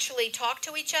can actually talk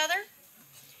to each other.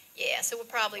 Yeah, so we'll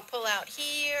probably pull out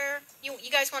here. You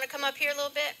guys want to come up here a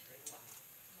little bit?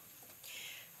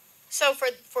 So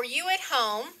for you at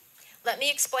home, let me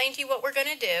explain to you what we're going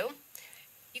to do.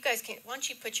 You guys can, why don't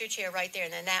you put your chair right there,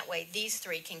 and then that way these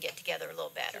 3 can get together a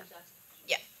little better.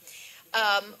 Yeah.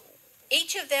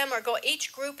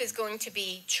 Each group is going to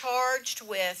be charged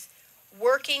with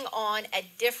working on a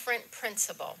different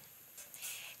principle.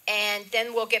 And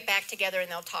then we'll get back together and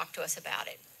they'll talk to us about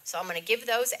it. So I'm going to give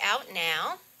those out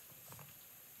now.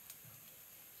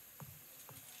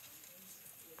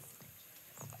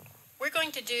 We're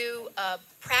going to do a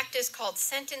practice called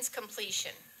sentence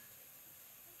completion.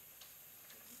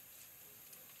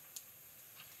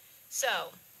 So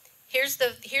here's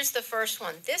the first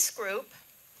one. This group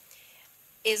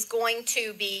is going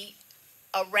to be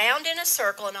around in a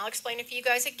circle, and I'll explain it for you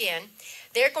guys again.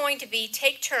 They're going to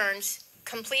take turns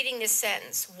completing this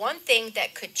sentence. One thing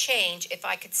that could change if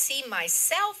I could see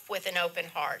myself with an open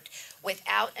heart,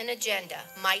 without an agenda,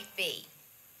 might be.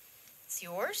 It's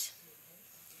yours.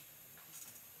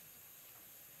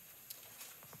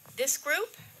 This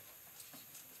group,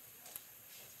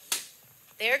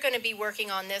 they're going to be working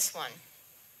on this one.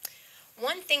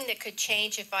 One thing that could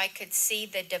change if I could see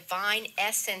the divine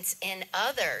essence in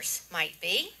others might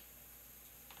be.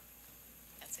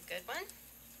 That's a good one.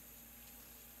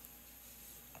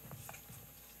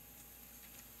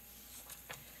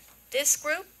 This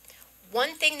group,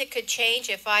 one thing that could change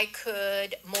if I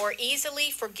could more easily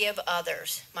forgive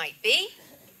others might be.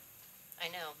 I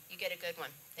know, you get a good one.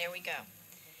 There we go.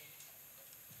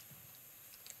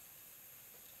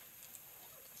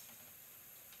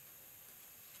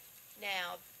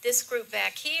 Now, this group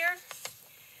back here,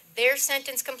 their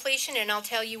sentence completion, and I'll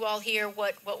tell you all here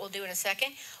what we'll do in a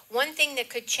second. One thing that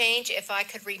could change if I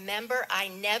could remember I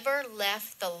never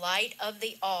left the light of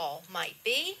the all might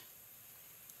be.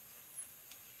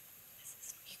 This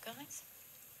is for you guys.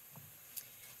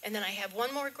 And then I have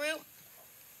one more group.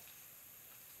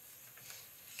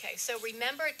 Okay, so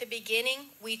remember at the beginning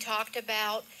we talked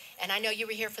about, and I know you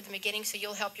were here for the beginning, so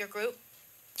you'll help your group.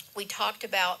 We talked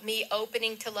about me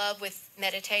opening to love with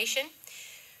meditation.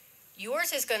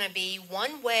 Yours is going to be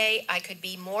one way I could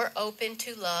be more open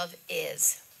to love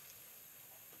is.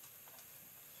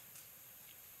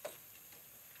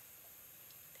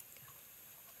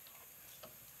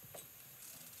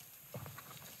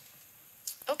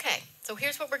 Okay, so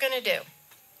here's what we're going to do.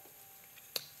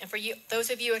 And for you, those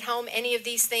of you at home, any of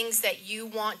these things that you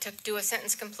want to do a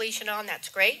sentence completion on, that's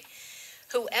great.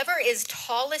 Whoever is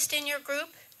tallest in your group,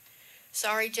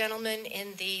 sorry, gentlemen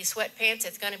in the sweatpants,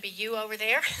 it's going to be you over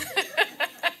there.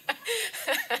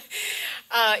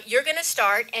 You're going to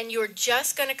start, and you're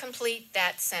just going to complete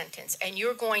that sentence. And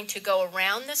you're going to go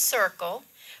around the circle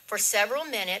for several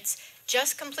minutes,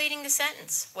 just completing the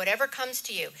sentence, whatever comes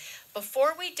to you.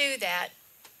 Before we do that,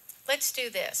 let's do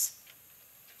this.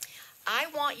 I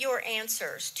want your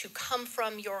answers to come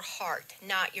from your heart,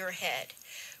 not your head.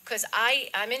 Because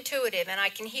I'm intuitive, and I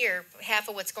can hear half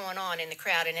of what's going on in the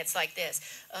crowd, and it's like this.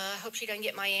 I hope she doesn't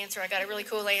get my answer. I got a really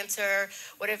cool answer.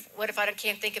 What if I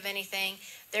can't think of anything?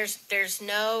 There's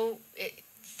no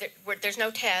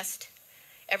test.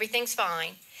 Everything's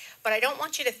fine. But I don't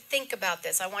want you to think about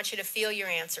this. I want you to feel your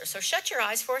answer. So shut your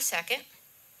eyes for a second.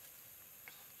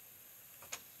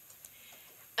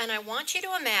 And I want you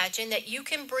to imagine that you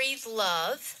can breathe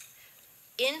love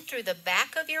in through the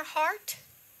back of your heart,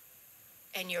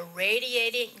 and you're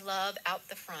radiating love out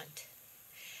the front.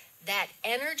 That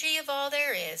energy of all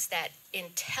there is, that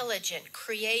intelligent,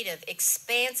 creative,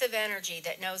 expansive energy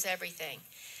that knows everything.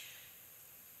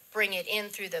 Bring it in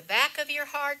through the back of your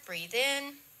heart. Breathe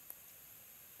in.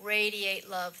 Radiate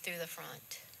love through the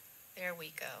front. There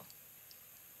we go.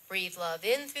 Breathe love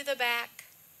in through the back.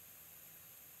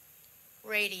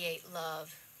 Radiate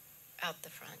love out the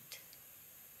front.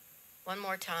 One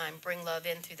more time. Bring love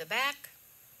in through the back.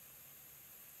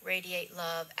 Radiate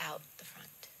love out the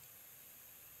front.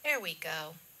 There we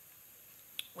go.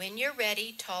 When you're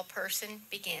ready, tall person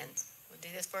begins. We'll do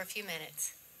this for a few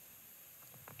minutes.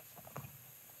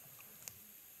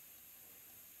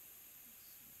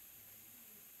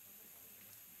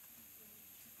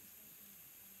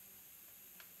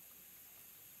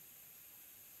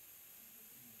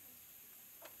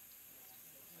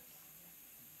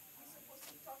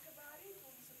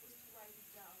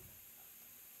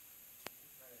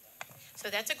 So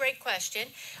that's a great question.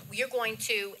 You're going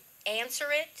to answer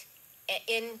it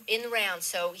in the round.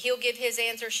 So he'll give his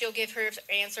answer, she'll give her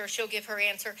answer, she'll give her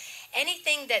answer.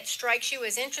 Anything that strikes you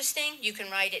as interesting, you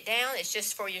can write it down. It's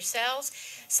just for yourselves.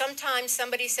 Sometimes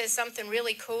somebody says something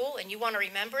really cool and you want to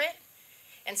remember it.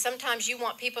 And sometimes you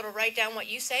want people to write down what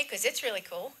you say because it's really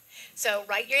cool. So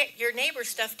write your neighbor's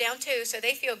stuff down too so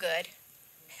they feel good.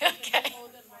 Okay.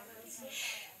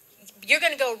 You're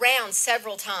going to go around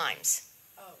several times.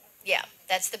 Yeah,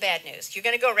 that's the bad news. You're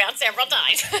going to go around several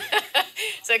times.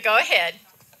 So go ahead.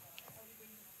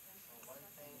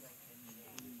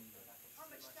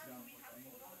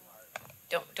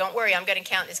 Don't worry. I'm going to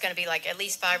count. It's going to be like at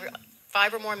least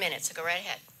five or more minutes. So go right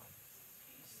ahead.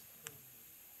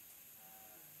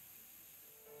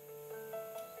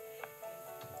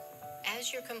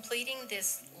 As you're completing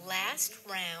this last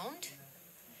round,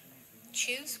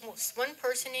 choose one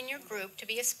person in your group to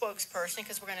be a spokesperson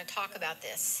because we're going to talk about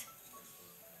this.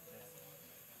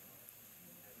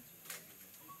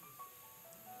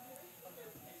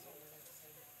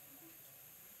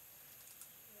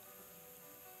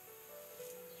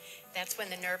 That's when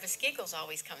the nervous giggles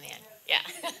always come in. Yeah.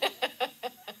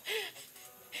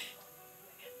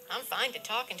 I'm fine to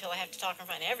talk until I have to talk in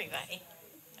front of everybody.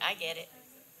 I get it.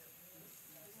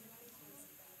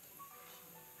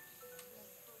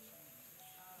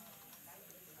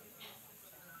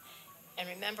 And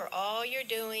remember, all you're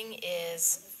doing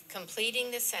is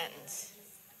completing the sentence.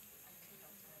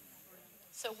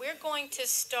 So we're going to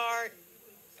start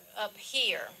up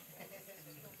here.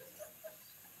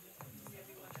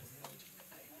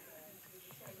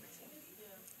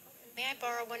 May I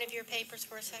borrow one of your papers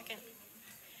for a second?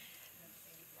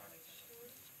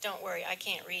 Don't worry, I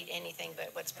can't read anything but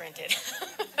what's printed.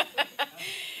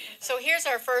 So here's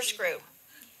our first group.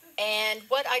 And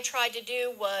what I tried to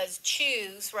do was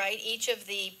choose, right, each of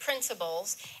the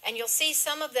principles. And you'll see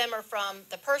some of them are from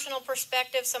the personal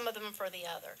perspective, some of them are for the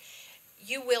other.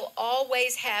 You will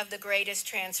always have the greatest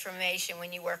transformation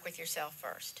when you work with yourself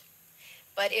first.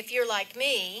 But if you're like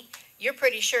me, you're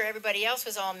pretty sure everybody else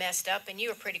was all messed up and you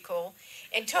were pretty cool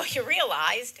until you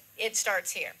realized it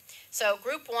starts here. So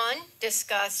group one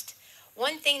discussed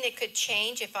one thing that could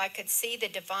change if I could see the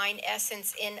divine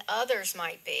essence in others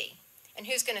might be. And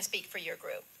who's going to speak for your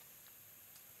group?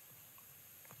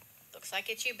 Looks like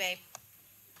it's you, babe.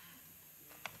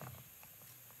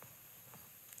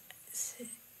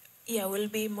 Yeah, will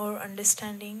be more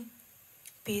understanding,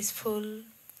 peaceful,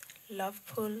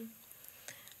 loveful,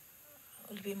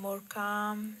 will be more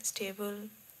calm, stable. And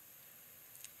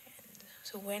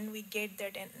so when we get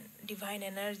that divine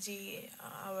energy,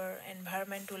 our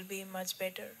environment will be much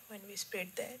better when we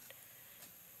spread that.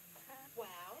 Wow.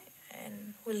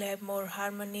 And we'll have more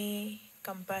harmony,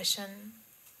 compassion,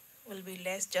 will be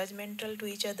less judgmental to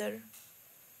each other.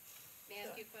 May I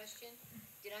ask you a question?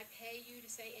 Did I pay you to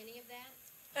say any of that?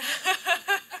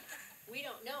 We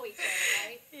don't know each other,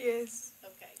 right? Yes.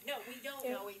 Okay. No, we don't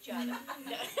know each other.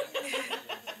 No.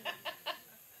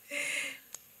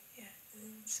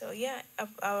 So yeah,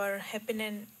 our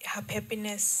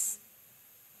happiness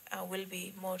will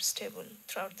be more stable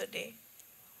throughout the day.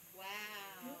 Wow.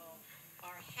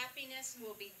 Our happiness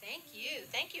will be, thank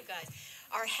you guys.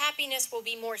 Our happiness will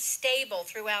be more stable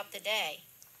throughout the day.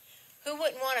 Who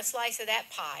wouldn't want a slice of that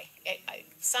pie?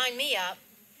 Sign me up.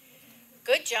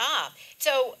 Good job.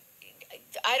 So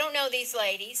I don't know these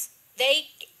ladies. They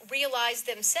realize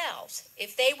themselves,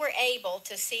 if they were able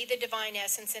to see the divine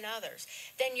essence in others,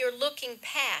 then you're looking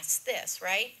past this,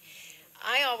 right?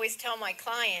 I always tell my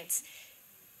clients,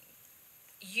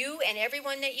 you and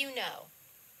everyone that you know,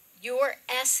 your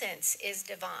essence is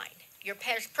divine. Your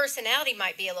personality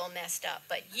might be a little messed up,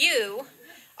 but you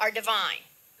are divine.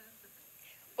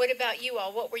 What about you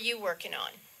all? What were you working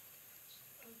on?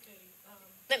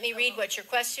 Let me read what your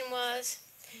question was.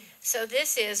 So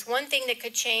this is one thing that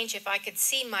could change if I could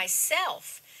see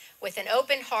myself with an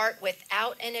open heart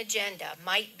without an agenda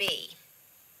might be.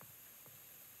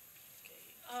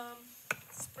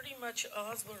 It's pretty much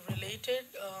ours were related.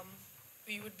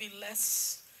 We would be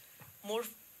less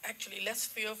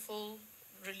fearful.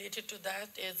 Related to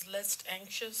that is less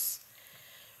anxious,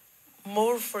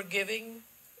 more forgiving,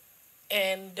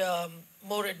 and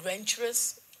more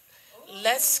adventurous.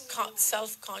 Less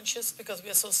self-conscious because we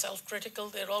are so self-critical.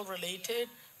 They're all related.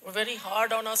 We're very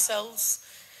hard on ourselves.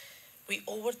 We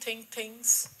overthink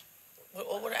things. We're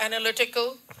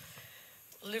over-analytical,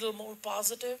 a little more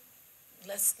positive,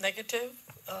 less negative.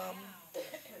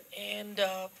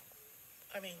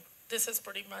 This is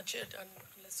pretty much it,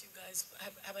 unless you guys,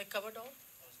 have I covered all?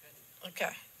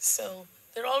 Okay, so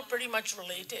they're all pretty much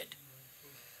related.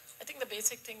 I think the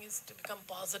basic thing is to become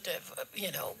positive,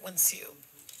 once you...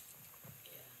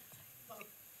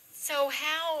 So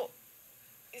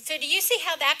do you see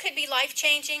how that could be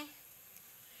life-changing?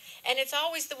 And it's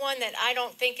always the one that I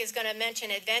don't think is going to mention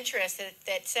adventurous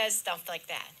that says stuff like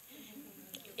that.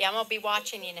 Yeah, I'm going to be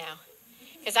watching you now.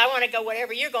 Because I want to go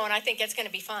wherever you're going. I think it's going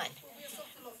to be fun.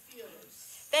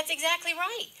 That's exactly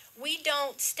right. We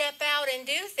don't step out and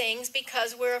do things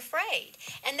because we're afraid.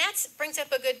 And that brings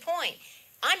up a good point.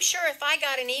 I'm sure if I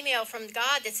got an email from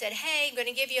God that said, hey, I'm going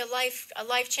to give you a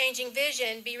life-changing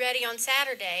vision, be ready on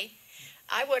Saturday,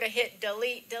 I would have hit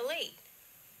delete,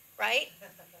 right?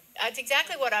 That's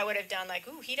exactly what I would have done. Like,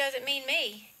 ooh, he doesn't mean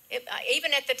me.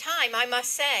 Even at the time, I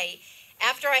must say,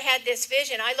 after I had this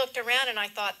vision, I looked around and I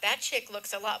thought, that chick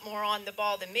looks a lot more on the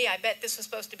ball than me. I bet this was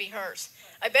supposed to be hers.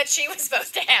 I bet she was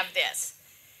supposed to have this.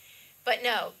 But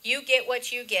no, you get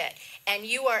what you get. And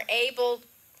you are able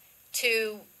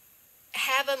to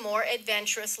have a more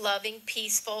adventurous, loving,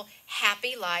 peaceful,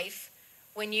 happy life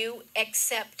when you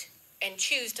accept and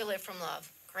choose to live from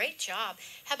love. Great job.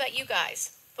 How about you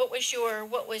guys? What was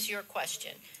your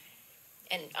question?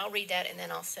 And I'll read that and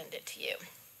then I'll send it to you.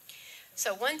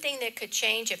 So one thing that could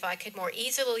change if I could more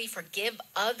easily forgive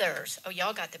others. Oh,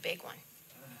 y'all got the big one.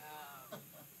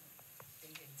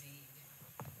 Big indeed.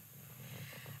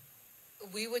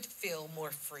 We would feel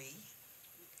more free.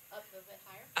 Up a little bit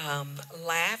higher.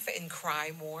 Laugh and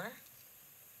cry more.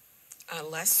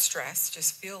 Less stress,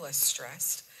 just feel less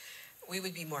stressed. We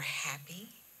would be more happy.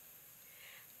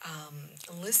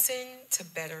 Listen to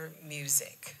better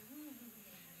music.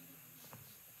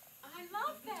 I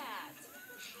love that.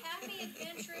 Happy,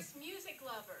 adventurous music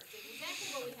lovers. Exactly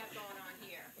what we have going on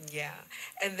here. Yeah.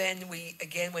 And then we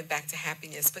again went back to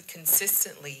happiness, but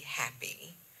consistently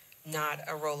happy, not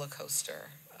a roller coaster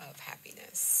of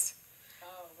happiness.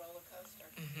 Oh, roller coaster.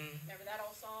 Mm-hmm. Remember that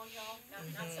old song, y'all?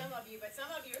 Not some of you, but some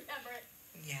of you remember it.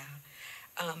 Yeah.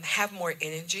 Have more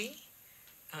energy.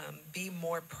 Be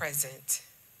more present.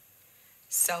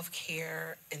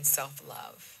 Self-care and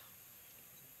self-love.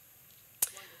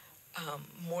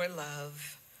 More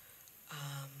love.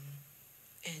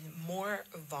 And more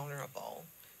vulnerable.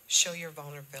 Show your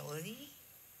vulnerability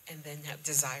and then have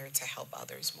desire to help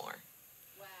others more.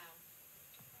 Wow.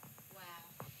 Wow.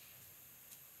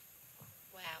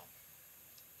 Wow.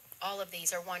 All of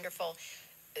these are wonderful.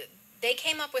 They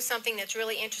came up with something that's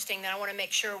really interesting that I want to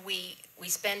make sure we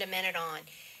spend a minute on.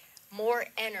 More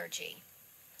energy.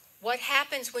 What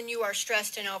happens when you are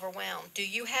stressed and overwhelmed? Do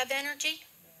you have energy?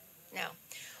 No.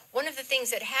 One of the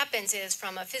things that happens is,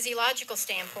 from a physiological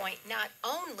standpoint, not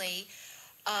only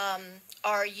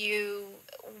are you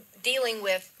dealing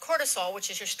with cortisol, which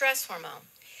is your stress hormone,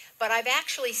 but I've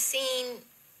actually seen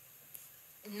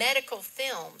medical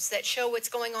films that show what's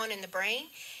going on in the brain,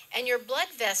 and your blood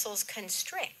vessels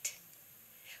constrict,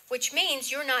 which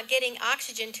means you're not getting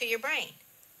oxygen to your brain.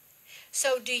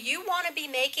 So do you want to be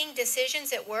making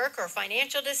decisions at work or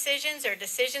financial decisions or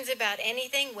decisions about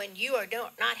anything when you are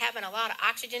not having a lot of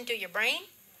oxygen to your brain?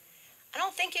 I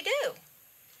don't think you do.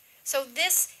 So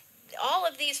all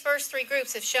of these first three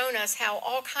groups have shown us how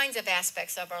all kinds of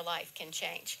aspects of our life can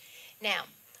change. Now,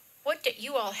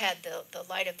 you all had the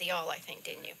light of the all, I think,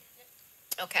 didn't you?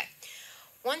 Okay.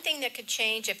 One thing that could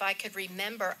change if I could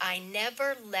remember I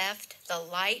never left the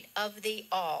light of the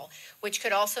all, which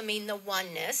could also mean the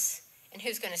oneness. And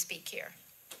who's going to speak here?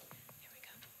 Here we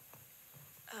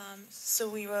go. So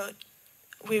we wrote,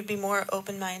 we'd be more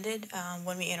open-minded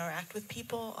when we interact with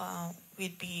people.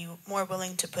 We'd be more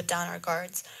willing to put down our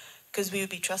guards because we would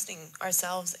be trusting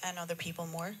ourselves and other people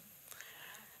more.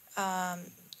 And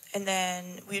then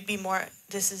we'd be more,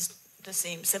 this is the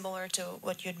same, similar to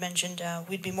what you had mentioned,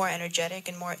 we'd be more energetic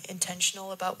and more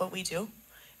intentional about what we do,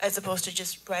 as opposed to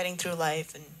just riding through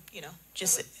life and,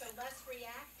 just... So less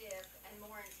reactive and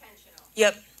more intentional.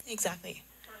 Yep, exactly.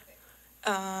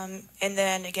 Perfect. And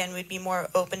then again, we'd be more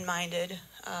open-minded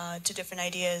to different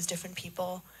ideas, different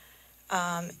people,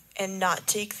 and not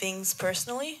take things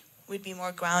personally. We'd be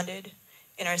more grounded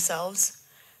in ourselves.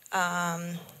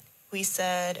 We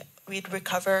said we'd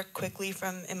recover quickly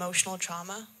from emotional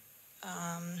trauma,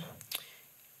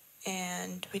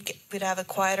 and we'd have a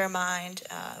quieter mind.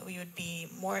 We would be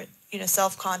more,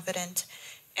 self-confident,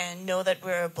 and know that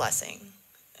we're a blessing,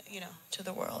 to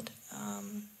the world.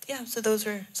 So those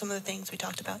were some of the things we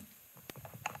talked about.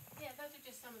 Yeah, those are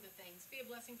just some of the things. Be a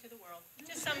blessing to the world.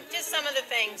 Just some of the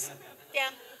things. Yeah,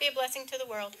 be a blessing to the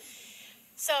world.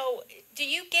 So, do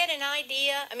you get an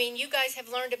idea? I mean, you guys have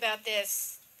learned about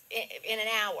this in an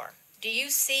hour. Do you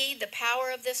see the power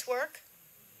of this work?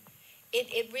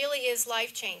 It really is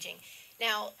life-changing.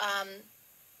 Now,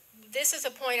 this is a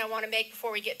point I want to make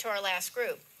before we get to our last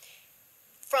group.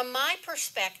 From my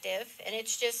perspective, and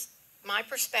it's just my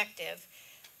perspective,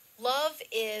 love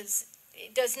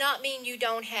does not mean you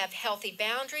don't have healthy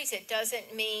boundaries. It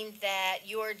doesn't mean that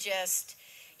you're just,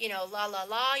 la la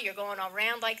la, you're going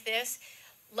around like this.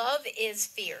 Love is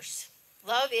fierce.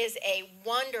 Love is a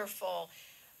wonderful,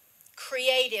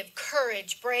 creative,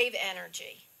 courage, brave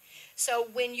energy. So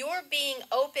when you're being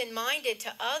open-minded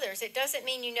to others, it doesn't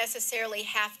mean you necessarily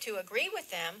have to agree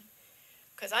with them,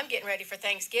 because I'm getting ready for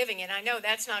Thanksgiving, and I know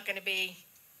that's not going to be,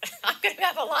 I'm going to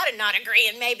have a lot of not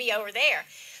agreeing maybe over there.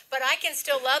 But I can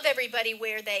still love everybody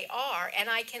where they are, and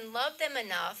I can love them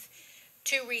enough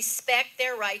to respect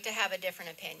their right to have a different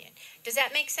opinion. Does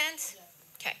that make sense?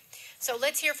 Okay. So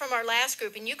let's hear from our last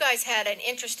group, and you guys had an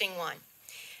interesting one.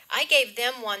 I gave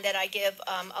them one that I give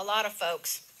a lot of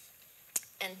folks.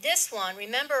 And this one,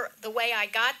 remember the way I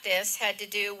got this had to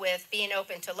do with being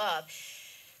open to love.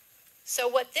 So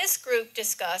what this group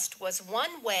discussed was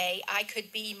one way I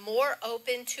could be more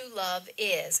open to love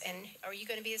is, and are you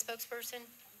going to be a spokesperson?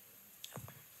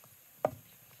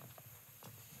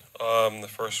 The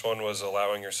first one was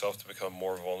allowing yourself to become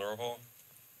more vulnerable.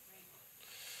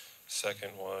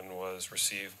 Second one was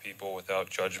receive people without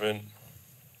judgment,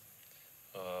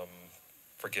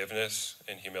 forgiveness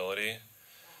and humility,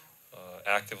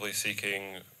 actively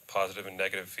seeking positive and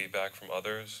negative feedback from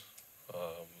others,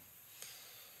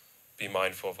 be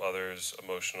mindful of others'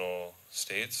 emotional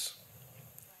states.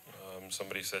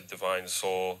 Somebody said divine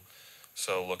soul,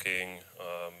 so looking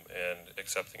and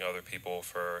accepting other people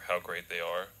for how great they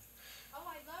are. Oh,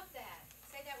 I love that.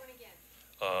 Say that one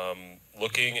again.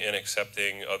 Looking and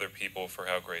accepting other people for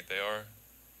how great they are.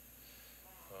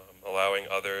 Allowing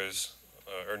others,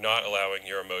 or not allowing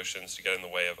your emotions to get in the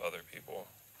way of other people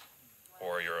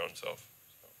or your own self.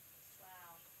 Wow.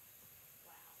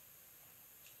 Wow.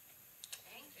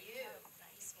 Thank you.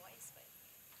 Nice voice.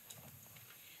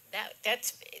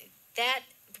 That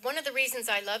one of the reasons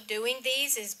I love doing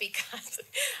these is because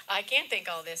I can't think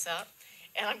all this up.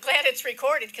 And I'm glad it's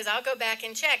recorded because I'll go back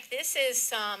and check. This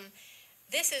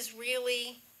is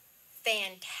really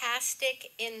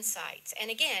fantastic insights.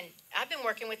 And again, I've been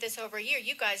working with this over a year.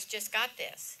 You guys just got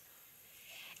this.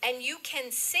 And you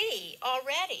can see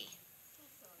already.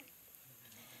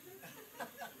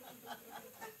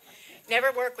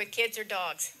 Never work with kids or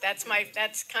dogs. That's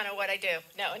kind of what I do.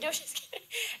 No, just kidding.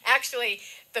 Actually,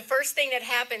 the first thing that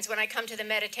happens when I come to the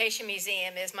meditation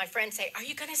museum is my friends say, "Are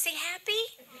you going to say happy?"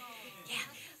 Yeah.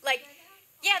 Like,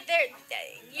 yeah,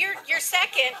 you're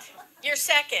second. You're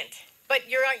second. But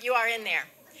you are in there.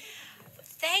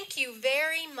 Thank you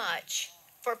very much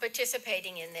for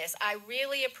participating in this. I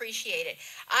really appreciate it.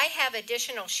 I have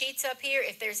additional sheets up here.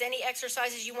 If there's any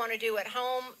exercises you want to do at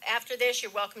home after this,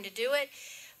 you're welcome to do it.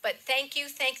 But thank you.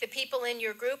 Thank the people in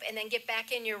your group, and then get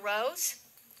back in your rows.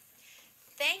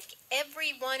 Thank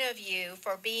every one of you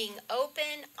for being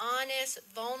open, honest,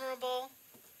 vulnerable.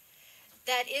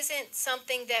 That isn't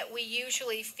something that we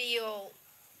usually feel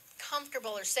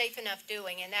comfortable or safe enough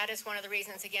doing, and that is one of the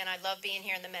reasons, again, I love being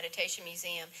here in the Meditation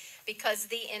Museum, because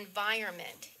the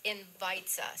environment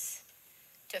invites us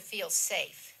to feel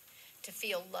safe, to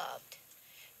feel loved,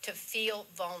 to feel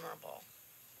vulnerable.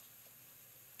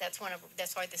 That's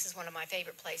why this is one of my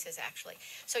favorite places, actually.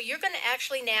 So you're going to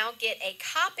actually now get a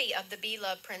copy of the Be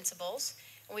Love Principles,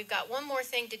 and we've got one more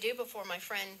thing to do before my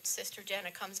friend Sister Jenna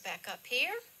comes back up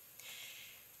here.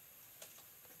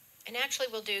 And actually,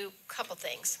 we'll do a couple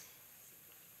things.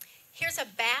 Here's a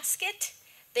basket.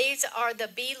 These are the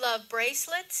Be Love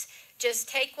bracelets. Just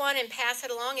take one and pass it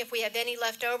along. If we have any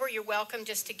left over, you're welcome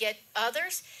just to get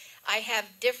others. I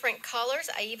have different colors.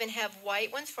 I even have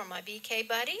white ones for my BK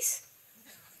buddies.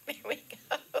 There we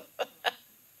go.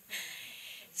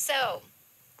 So,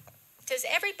 does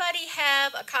everybody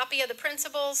have a copy of the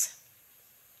principles?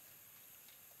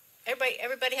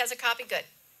 Everybody has a copy? Good.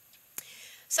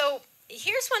 So,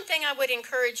 here's one thing I would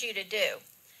encourage you to do.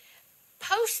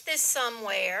 Post this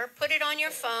somewhere, put it on your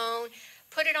phone,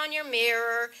 put it on your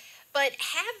mirror, but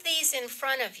have these in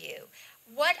front of you.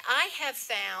 What I have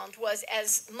found was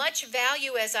as much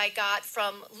value as I got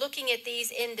from looking at these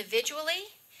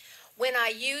individually, when I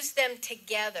used them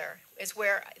together is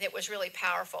where it was really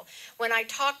powerful. When I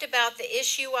talked about the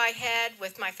issue I had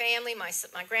with my family, my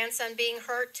grandson being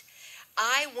hurt,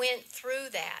 I went through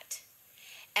that.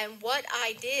 And what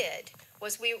I did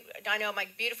was I know my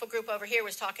beautiful group over here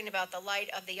was talking about the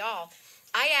light of the all.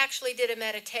 I actually did a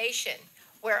meditation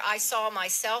where I saw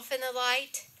myself in the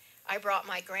light. I brought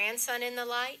my grandson in the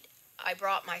light. I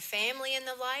brought my family in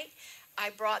the light.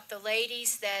 I brought the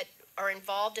ladies that are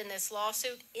involved in this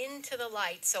lawsuit into the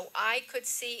light so I could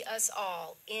see us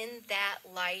all in that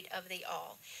light of the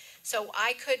all. So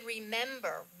I could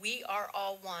remember we are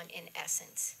all one in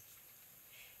essence.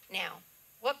 Now,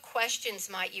 what questions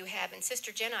might you have? And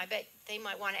Sister Jenna, I bet they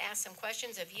might want to ask some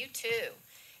questions of you too.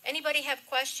 Anybody have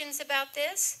questions about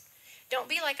this? Don't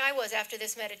be like I was after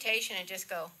this meditation and just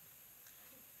go.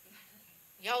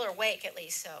 Y'all are awake at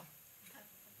least, so.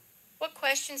 What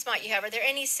questions might you have? Are there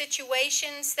any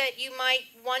situations that you might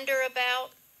wonder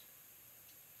about?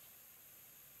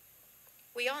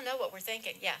 We all know what we're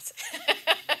thinking, yes.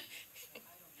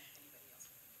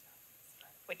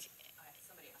 Which,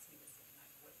 Somebody asked me this the other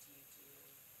night, what do you do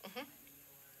Mhm. when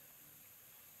your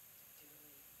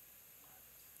dearly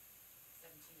loved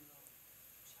 17-year-old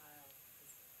child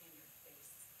is in your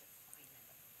face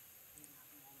defiant in that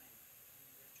moment and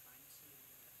you're trying to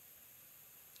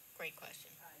great question.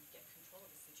 get control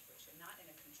of the situation, not in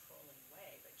a controlling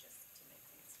way, but just to make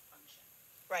things function.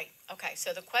 Right, okay.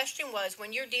 So the question was,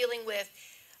 when you're dealing with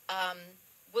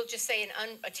we'll just say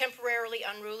a temporarily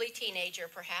unruly teenager,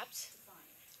 perhaps.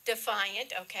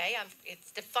 Defiant, okay,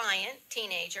 it's defiant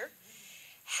teenager.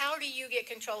 How do you get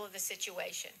control of the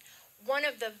situation? One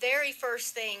of the very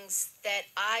first things that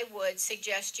I would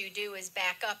suggest you do is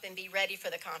back up and be ready for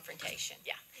the confrontation.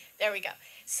 Yeah, there we go.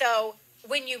 So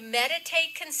when you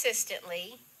meditate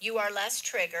consistently, you are less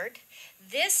triggered.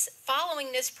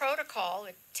 Following this protocol,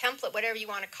 or template, whatever you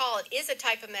want to call it, is a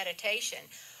type of meditation.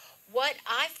 What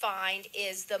I find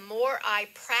is the more I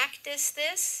practice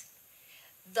this,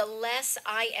 the less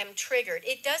I am triggered.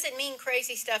 It doesn't mean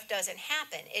crazy stuff doesn't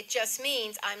happen. It just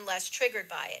means I'm less triggered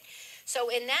by it. So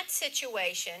in that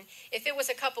situation, if it was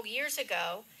a couple years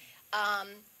ago,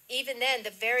 even then,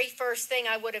 the very first thing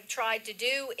I would have tried to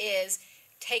do is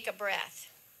take a breath.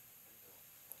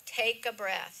 Take a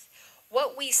breath.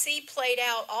 What we see played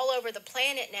out all over the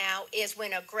planet now is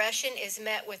when aggression is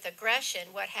met with aggression,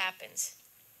 what happens?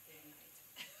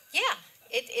 Yeah,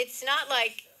 it's not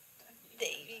like,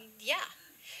 yeah.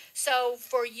 So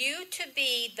for you to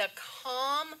be the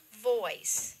calm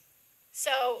voice,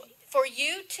 so for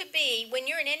you to be, when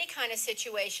you're in any kind of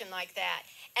situation like that,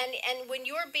 and when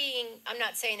you're being, I'm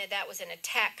not saying that was an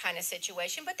attack kind of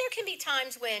situation, but there can be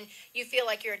times when you feel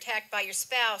like you're attacked by your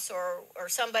spouse or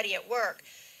somebody at work.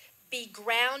 Be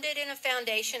grounded in a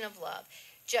foundation of love.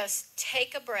 Just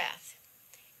take a breath.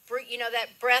 You know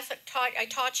that breath I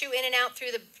taught you in and out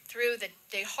through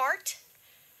the heart?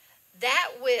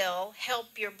 That will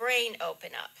help your brain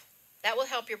open up. That will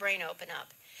help your brain open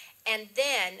up. And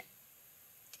then,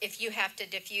 if you have to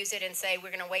diffuse it and say,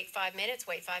 we're going to wait 5 minutes,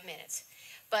 wait 5 minutes.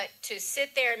 But to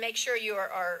sit there and make sure you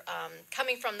are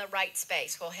coming from the right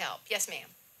space will help. Yes, ma'am.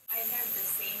 I have the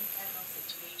same type of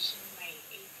situation. My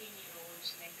 18-year-old,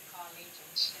 she went to college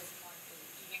and she doesn't want to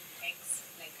even text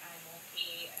like I'm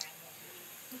okay or I'm okay.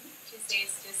 She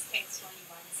says just text only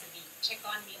once a week. Check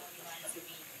on me only once a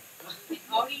week. And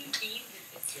how do you deal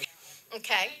with this?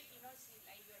 Okay. You're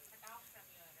cut off from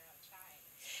your child.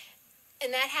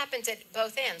 And that happens at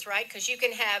both ends, right? Because you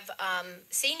can have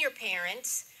senior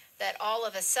parents that all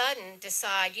of a sudden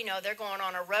decide, they're going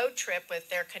on a road trip with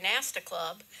their canasta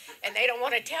club, and they don't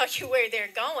want to tell you where they're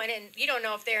going, and you don't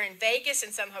know if they're in Vegas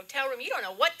in some hotel room. You don't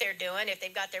know what they're doing, if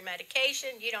they've got their medication.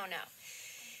 You don't know.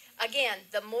 Again,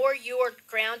 the more you're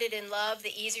grounded in love,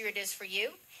 the easier it is for you.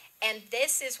 And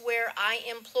this is where I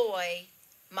employ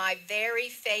my very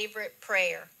favorite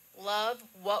prayer. Love,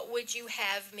 what would you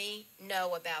have me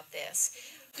know about this?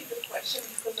 The question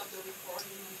because of the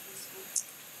recording of this book.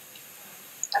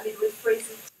 I mean,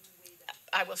 rephrase it.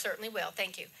 I will certainly will.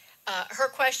 Thank you. Her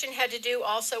question had to do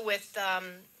also with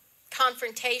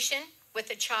confrontation with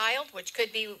a child, which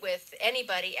could be with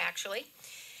anybody actually.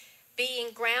 Being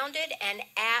grounded and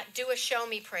do a show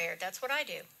me prayer. That's what I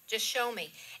do. Just show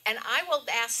me. And I will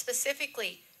ask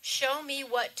specifically, show me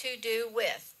what to do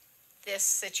with this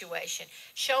situation.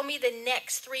 Show me the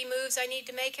next 3 moves I need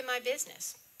to make in my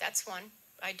business. That's one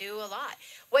I do a lot.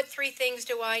 What 3 things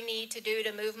do I need to do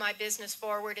to move my business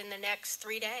forward in the next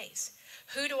 3 days?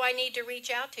 Who do I need to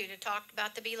reach out to talk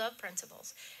about the Be Love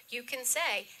principles? You can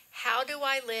say, how do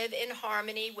I live in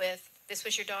harmony with, this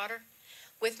was your daughter?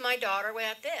 With my daughter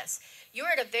about this. You're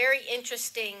at a very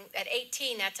interesting, at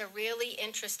 18, that's a really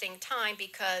interesting time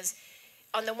because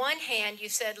on the one hand, you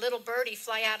said, little birdie,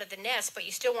 fly out of the nest, but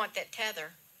you still want that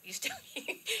tether.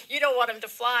 You don't want them to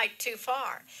fly too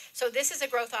far. So this is a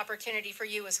growth opportunity for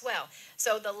you as well.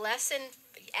 So the lesson,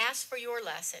 ask for your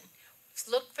lesson.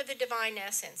 Look for the divine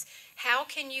essence. How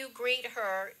can you greet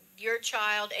her, your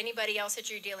child, anybody else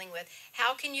that you're dealing with?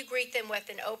 How can you greet them with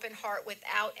an open heart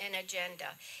without an agenda?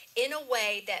 In a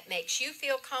way that makes you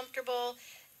feel comfortable,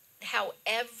 how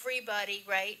everybody,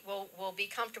 right, will be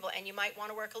comfortable. And you might want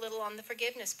to work a little on the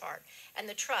forgiveness part. And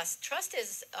the trust. Trust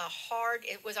is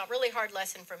it was a really hard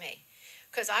lesson for me.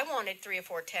 Because I wanted 3 or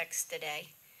 4 texts today.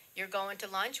 You're going to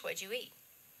lunch, what'd you eat?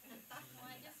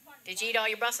 Did you eat all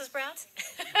your Brussels sprouts?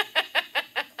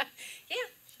 Yeah.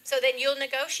 So then you'll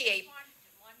negotiate.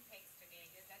 One text today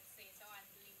that says, "Oh, I'm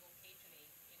doing okay today."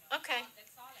 Okay.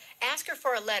 That's all. Ask her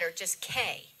for a letter, just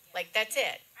K. Like that's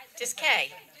it. Just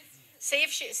K. See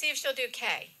if she'll do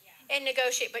K. And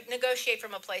negotiate, but negotiate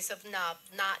from a place of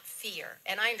not fear.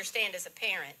 And I understand as a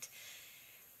parent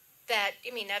that,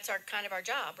 that's our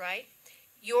job, right?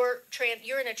 You're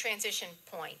in a transition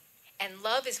point. And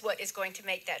love is what is going to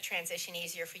make that transition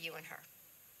easier for you and her.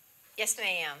 Yes,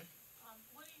 ma'am.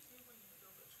 What do you do when you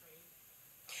feel betrayed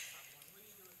by someone? What do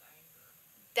you do with anger?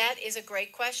 That is a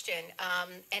great question.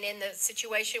 And in the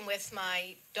situation with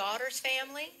my daughter's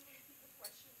family,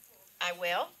 I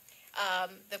will.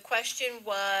 The question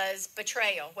was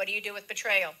betrayal. What do you do with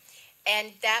betrayal?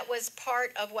 And that was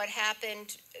part of what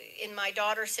happened in my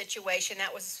daughter's situation.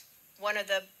 That was one of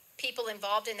the people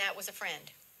involved in that was a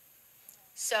friend.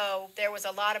 So there was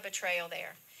a lot of betrayal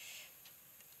there.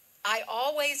 I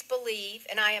always believe,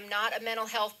 and I am not a mental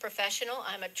health professional,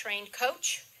 I'm a trained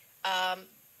coach,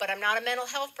 but I'm not a mental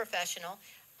health professional.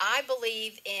 I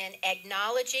believe in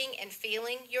acknowledging and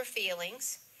feeling your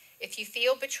feelings. If you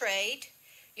feel betrayed,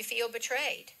 you feel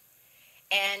betrayed.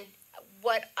 And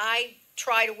what I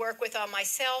try to work with on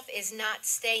myself is not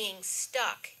staying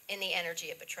stuck in the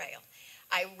energy of betrayal.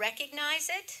 I recognize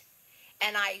it,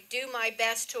 and I do my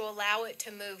best to allow it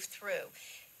to move through.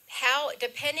 How,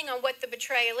 depending on what the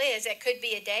betrayal is, it could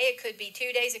be a day, it could be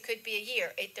 2 days, it could be a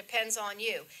year. It depends on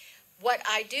you. What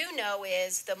I do know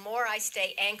is the more I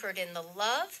stay anchored in the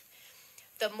love,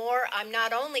 the more I'm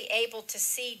not only able to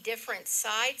see different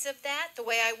sides of that, the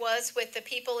way I was with the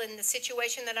people in the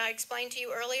situation that I explained to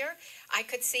you earlier, I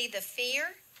could see the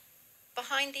fear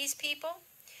behind these people.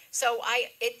 So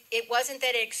it wasn't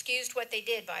that it excused what they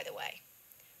did, by the way,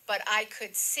 but I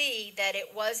could see that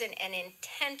it wasn't an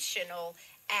intentional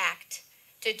act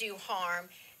to do harm.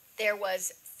 There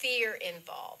was fear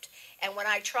involved. And when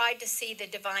I tried to see the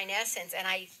divine essence, and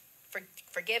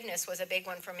forgiveness was a big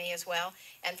one for me as well,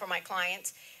 and for my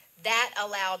clients, that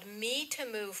allowed me to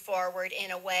move forward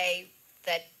in a way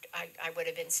that I would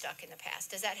have been stuck in the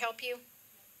past. Does that help you?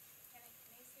 Can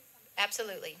I say something?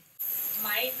 Absolutely.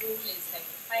 My rule is like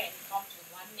if I encounter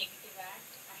one negative act,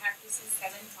 I have to see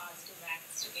 7 positive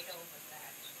acts to get over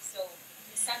that. So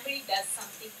if somebody does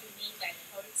something to me that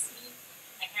hurts me,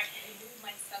 I have to remove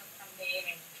myself from there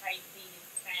and try to be with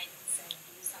friends and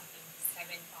do something 7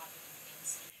 positive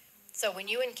things. So when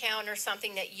you encounter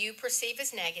something that you perceive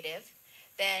as negative,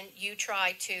 then you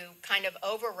try to kind of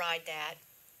override that.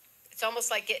 It's almost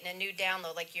like getting a new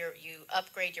download, like you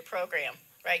upgrade your program,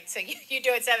 right? So you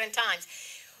do it 7 times.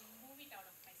 Move it out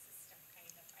of my system, kind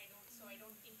of. I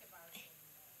don't think about it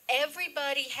anymore.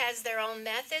 Everybody has their own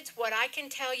methods. What I can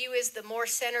tell you is the more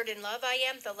centered in love I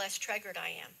am, the less triggered I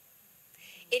am.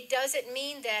 It doesn't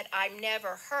mean that I'm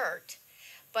never hurt,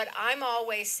 but I'm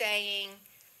always saying,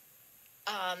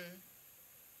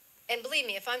 and believe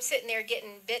me, if I'm sitting there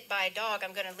getting bit by a dog,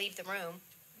 I'm going to leave the room.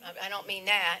 I don't mean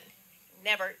that.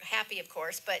 Never happy, of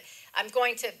course, but I'm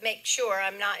going to make sure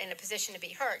I'm not in a position to be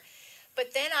hurt.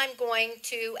 But then I'm going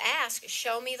to ask,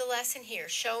 show me the lesson here.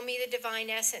 Show me the divine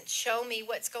essence. Show me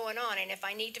what's going on. And if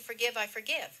I need to forgive, I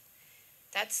forgive.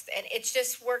 And it's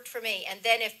just worked for me. And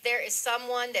then if there is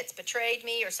someone that's betrayed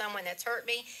me or someone that's hurt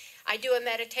me, I do a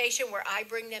meditation where I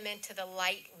bring them into the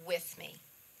light with me.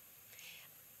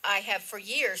 I have for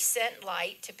years sent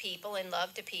light to people and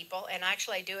love to people, and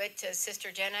actually I do it to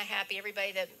Sister Jenna, Happy,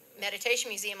 everybody, the Meditation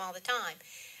Museum all the time.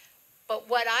 But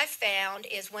what I've found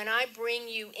is when I bring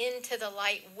you into the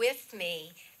light with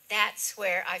me, that's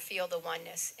where I feel the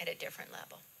oneness at a different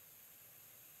level.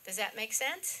 Does that make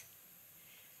sense?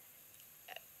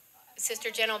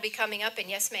 Sister Jenna will be coming up, and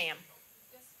yes, ma'am.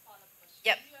 Just a follow-up question.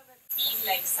 Yep. Do you ever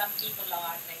feel like some people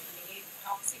are like really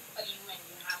toxic for you and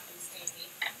you have to stay away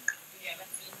from them? Do you ever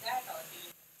feel that, or do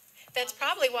you? That's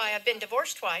probably why I've been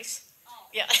divorced twice. Oh.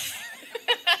 Yeah.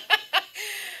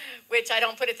 Which I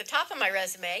don't put at the top of my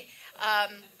resume.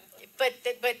 But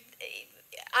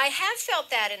I have felt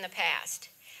that in the past.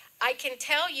 I can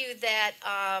tell you that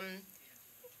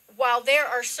while there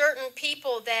are certain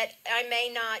people that I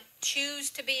may not choose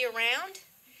to be around,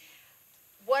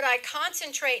 what I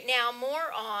concentrate now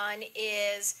more on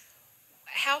is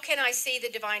how can I see the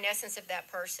divine essence of that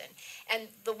person? And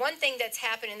the one thing that's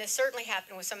happened, and this certainly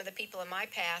happened with some of the people in my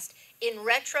past, in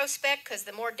retrospect, because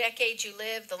the more decades you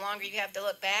live, the longer you have to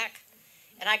look back,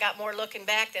 and I got more looking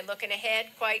back than looking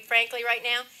ahead, quite frankly, right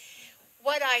now,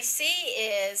 what I see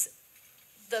is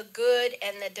the good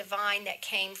and the divine that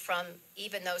came from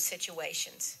even those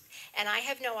situations. And I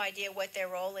have no idea what their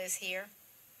role is here.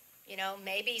 You know,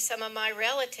 maybe some of my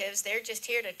relatives, they're just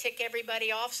here to tick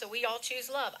everybody off so we all choose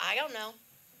love. I don't know.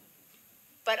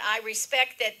 But I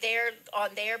respect that they're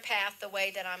on their path the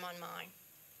way that I'm on mine.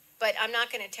 But I'm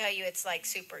not going to tell you it's like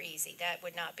super easy. That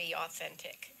would not be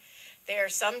authentic. There are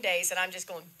some days that I'm just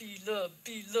going, be love,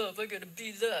 I got to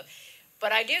be love.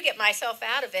 But I do get myself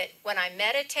out of it when I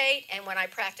meditate and when I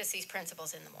practice these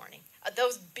principles in the morning.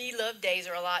 Those be love days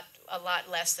are a lot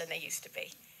less than they used to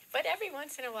be. But every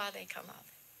once in a while they come up.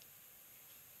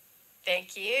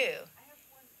 Thank you. I have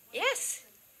one Yes.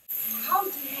 question. How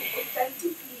do you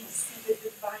authentically see the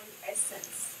divine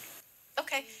essence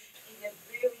Okay. in a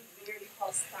very, very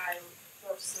hostile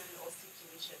person or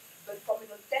situation, but from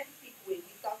an authentic way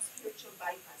without spiritual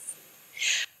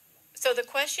bypassing? So the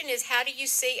question is, how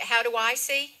do I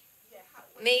see Yeah,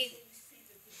 when me? you say you see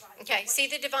the divine Okay, see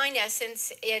the divine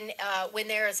essence in when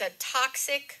there is a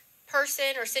toxic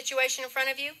person or situation in front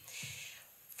of you?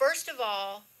 First of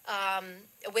all,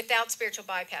 without spiritual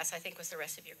bypass, I think was the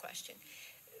rest of your question.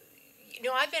 You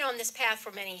know, I've been on this path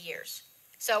for many years.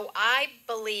 So I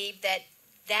believe that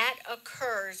that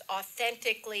occurs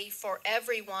authentically for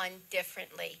everyone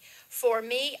differently. For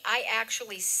me, I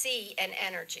actually see an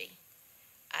energy.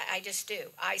 I just do.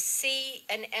 I see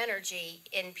an energy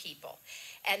in people.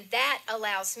 And that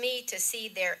allows me to see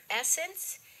their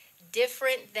essence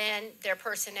different than their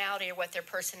personality or what their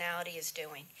personality is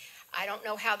doing. I don't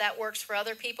know how that works for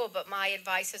other people, but my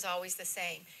advice is always the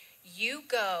same. You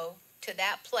go to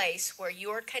that place where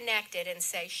you're connected and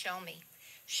say, show me.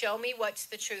 Show me what's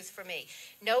the truth for me.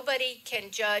 Nobody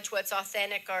can judge what's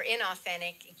authentic or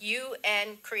inauthentic. You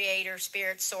and Creator,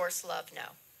 Spirit, Source, Love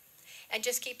know. And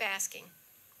just keep asking.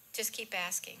 Just keep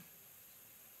asking.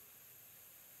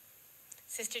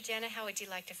 Sister Jenna, how would you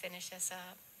like to finish us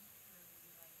up?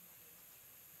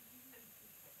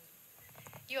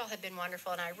 You all have been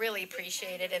wonderful, and I really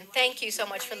appreciate it. And thank you so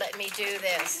much for letting me do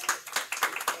this.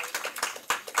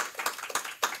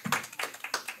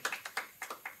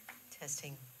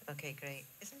 Testing. Okay, great.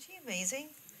 Isn't she amazing?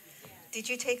 Did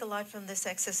you take a lot from this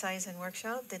exercise and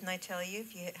workshop? Didn't I tell you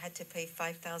if you had to pay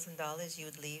 $5,000, you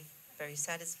would leave very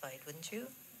satisfied, wouldn't you?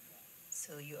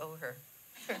 So you owe her.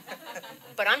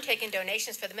 But I'm taking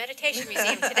donations for the Meditation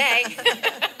Museum today.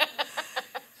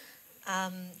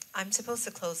 I'm supposed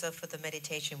to close off with a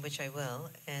meditation, which I will,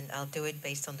 and I'll do it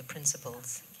based on the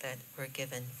principles that were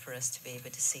given for us to be able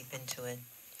to seep into it.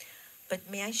 But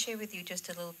may I share with you just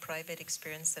a little private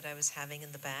experience that I was having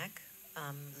in the back,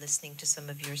 listening to some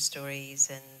of your stories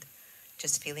and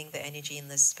just feeling the energy in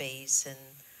this space and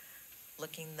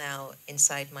looking now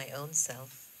inside my own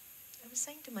self. I was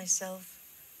saying to myself,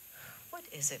 what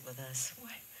is it with us?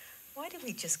 Why do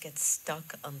we just get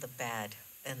stuck on the bad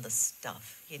and the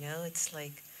stuff? You know, it's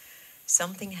like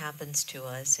something happens to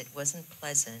us, it wasn't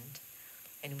pleasant,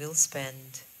 and we'll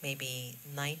spend maybe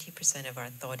 90% of our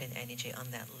thought and energy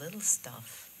on that little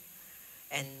stuff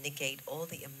and negate all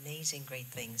the amazing great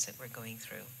things that we're going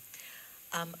through.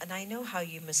 And I know how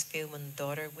you must feel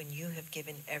when you have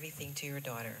given everything to your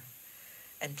daughter,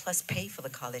 and plus pay for the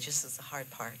college. This is the hard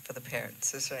part for the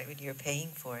parents, is right, when you're paying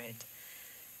for it.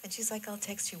 And she's like, I'll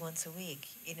text you once a week.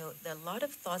 You know, a lot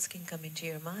of thoughts can come into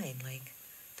your mind, like,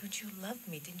 don't you love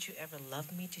me? Didn't you ever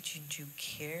love me? Didn't you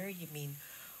care? You mean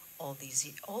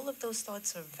all of those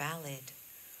thoughts are valid.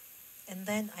 And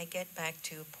then I get back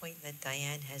to a point that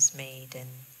Diane has made and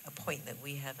a point that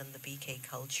we have in the BK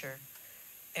culture.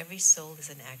 Every soul is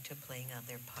an actor playing out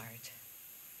their part.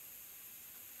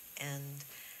 And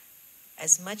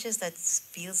as much as that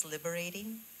feels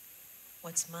liberating,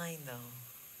 what's mine though?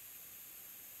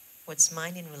 What's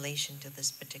mine in relation to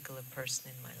this particular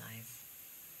person in my life?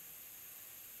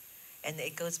 And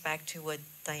it goes back to what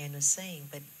Diane was saying,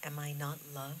 but am I not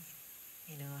love?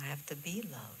 You know, I have to be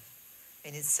love.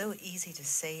 And it's so easy to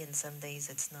say, and some days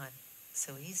it's not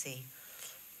so easy.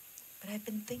 But I've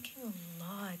been thinking a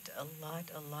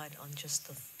lot on just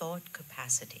the thought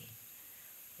capacity.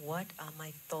 What are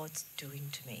my thoughts doing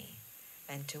to me?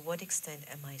 And to what extent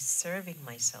am I serving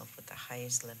myself with the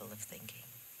highest level of thinking?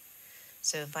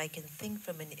 So if I can think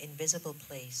from an invisible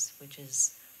place, which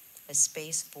is a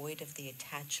space void of the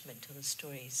attachment to the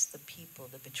stories, the people,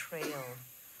 the betrayal,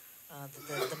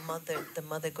 the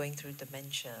mother going through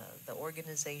dementia, the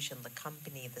organization, the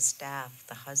company, the staff,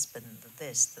 the husband, the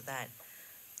this, the that.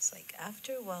 It's like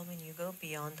after a while, when you go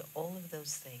beyond all of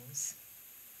those things,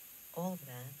 all of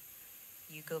that,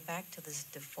 you go back to this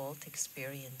default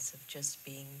experience of just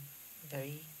being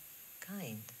very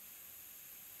kind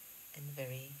and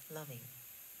very loving.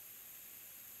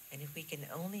 And if we can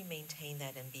only maintain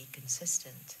that and be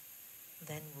consistent,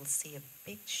 then we'll see a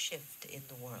big shift in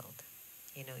the world.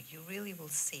 You know, you really will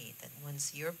see that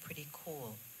once you're pretty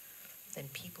cool, then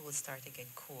people will start to get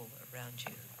cool around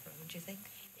you. Don't you think?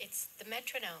 It's the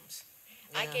metronomes.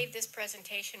 Yeah. I gave this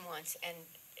presentation once, and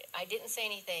I didn't say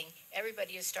anything.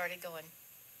 Everybody just started going.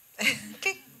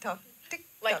 Tick tock, tick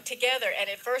Like tock. together, and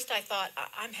at first I thought,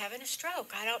 I'm having a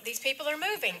stroke. These people are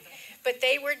moving. But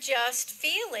they were just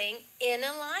feeling in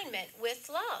alignment with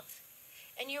love.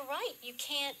 And you're right, you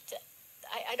can't,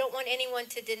 I don't want anyone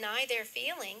to deny their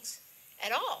feelings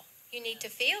at all. You need to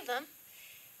feel them.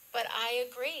 But I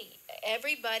agree,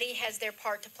 everybody has their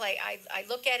part to play. I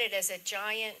look at it as a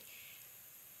giant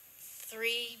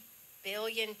 3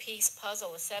 billion piece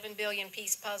puzzle, a 7 billion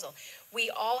piece puzzle. We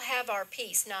all have our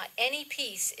piece. Not any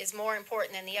piece is more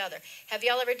important than the other. Have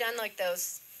y'all ever done like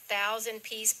those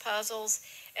 1,000-piece puzzles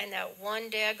and that one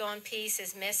daggone piece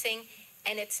is missing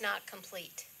and it's not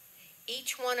complete?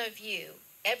 each one of you,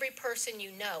 every person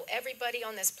you know, everybody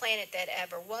on this planet that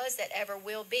ever was, that ever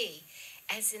will be,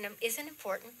 is an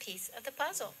important piece of the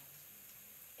puzzle.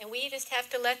 And we just have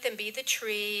to let them be the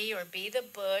tree or be the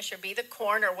bush or be the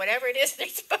corn or whatever it is they're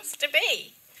supposed to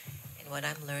be. And what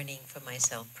I'm learning for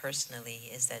myself personally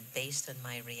is that based on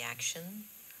my reaction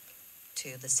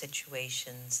to the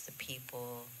situations, the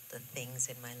people, the things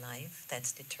in my life,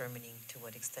 that's determining to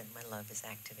what extent my love is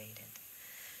activated.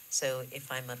 So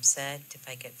if I'm upset, if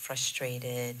I get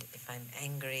frustrated, if I'm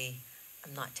angry,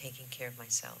 I'm not taking care of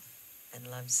myself, and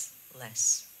love's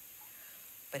less.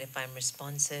 But if I'm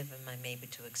responsive and I'm able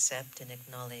to accept and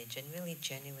acknowledge and really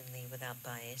genuinely without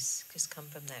bias, just come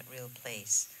from that real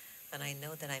place, then I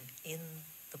know that I'm in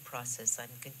the process,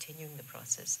 I'm continuing the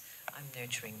process, I'm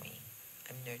nurturing me,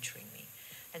 I'm nurturing me.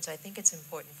 And so I think it's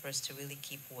important for us to really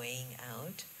keep weighing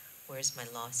out where's my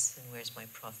loss and where's my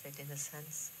profit in a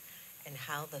sense, and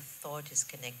how the thought is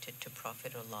connected to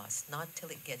profit or loss, not till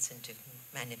it gets into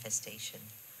manifestation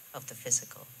of the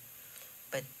physical.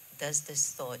 But does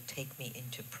this thought take me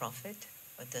into profit,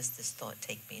 or does this thought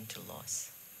take me into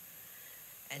loss?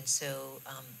 And so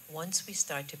once we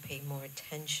start to pay more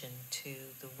attention to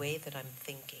the way that I'm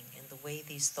thinking and the way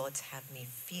these thoughts have me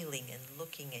feeling and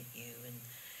looking at you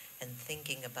and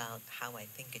thinking about how I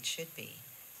think it should be,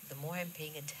 the more I'm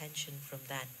paying attention from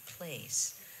that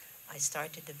place, I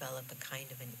start to develop a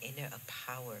kind of an inner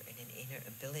power and an inner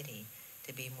ability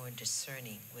to be more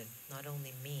discerning with not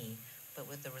only me, but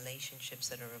with the relationships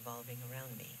that are revolving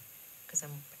around me. Because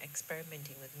I'm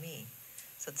experimenting with me.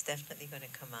 So it's definitely going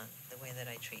to come out the way that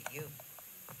I treat you.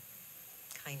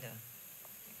 Kinda,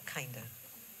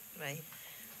 right?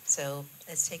 So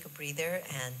let's take a breather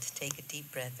and take a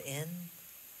deep breath in.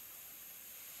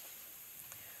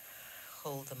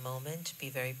 Hold the moment, be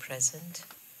very present.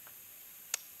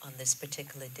 On this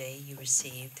particular day, you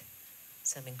received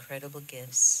some incredible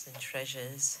gifts and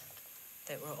treasures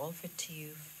that were offered to you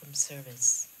from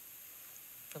service,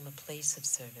 from a place of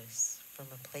service, from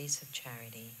a place of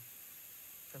charity,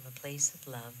 from a place of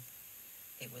love.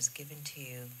 It was given to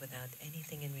you without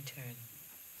anything in return,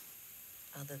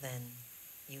 other than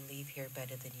you leave here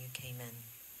better than you came in.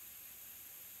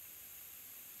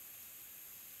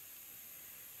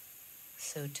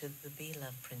 So to the Be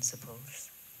Love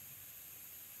principles,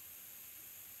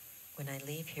 when I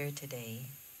leave here today,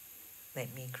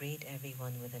 let me greet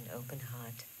everyone with an open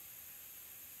heart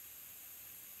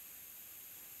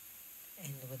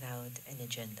and without an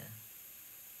agenda.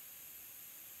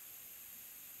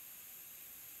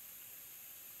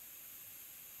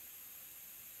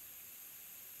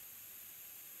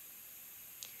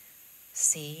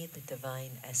 See the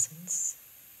divine essence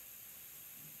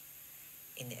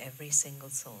in every single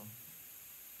soul.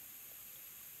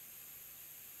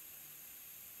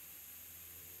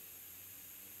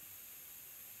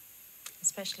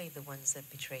 Especially the ones that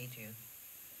betrayed you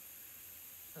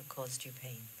or caused you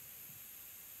pain.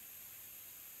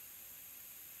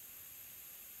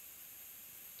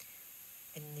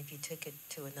 And if you took it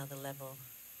to another level,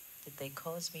 did they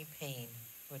cause me pain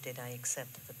or did I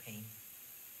accept the pain?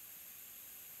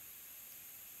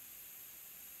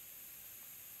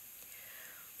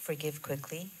 Forgive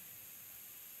quickly,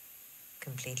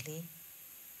 completely,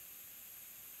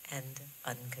 and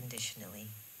unconditionally.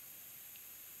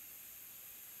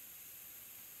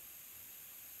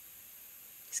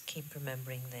 Just keep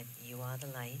remembering that you are the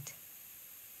light.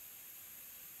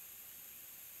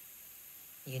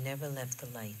 You never left the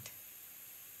light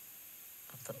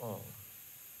of the all.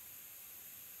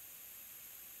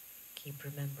 Keep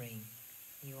remembering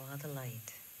you are the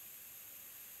light.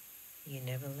 You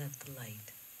never left the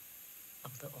light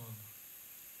of the all.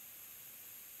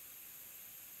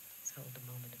 So hold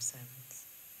a moment of silence.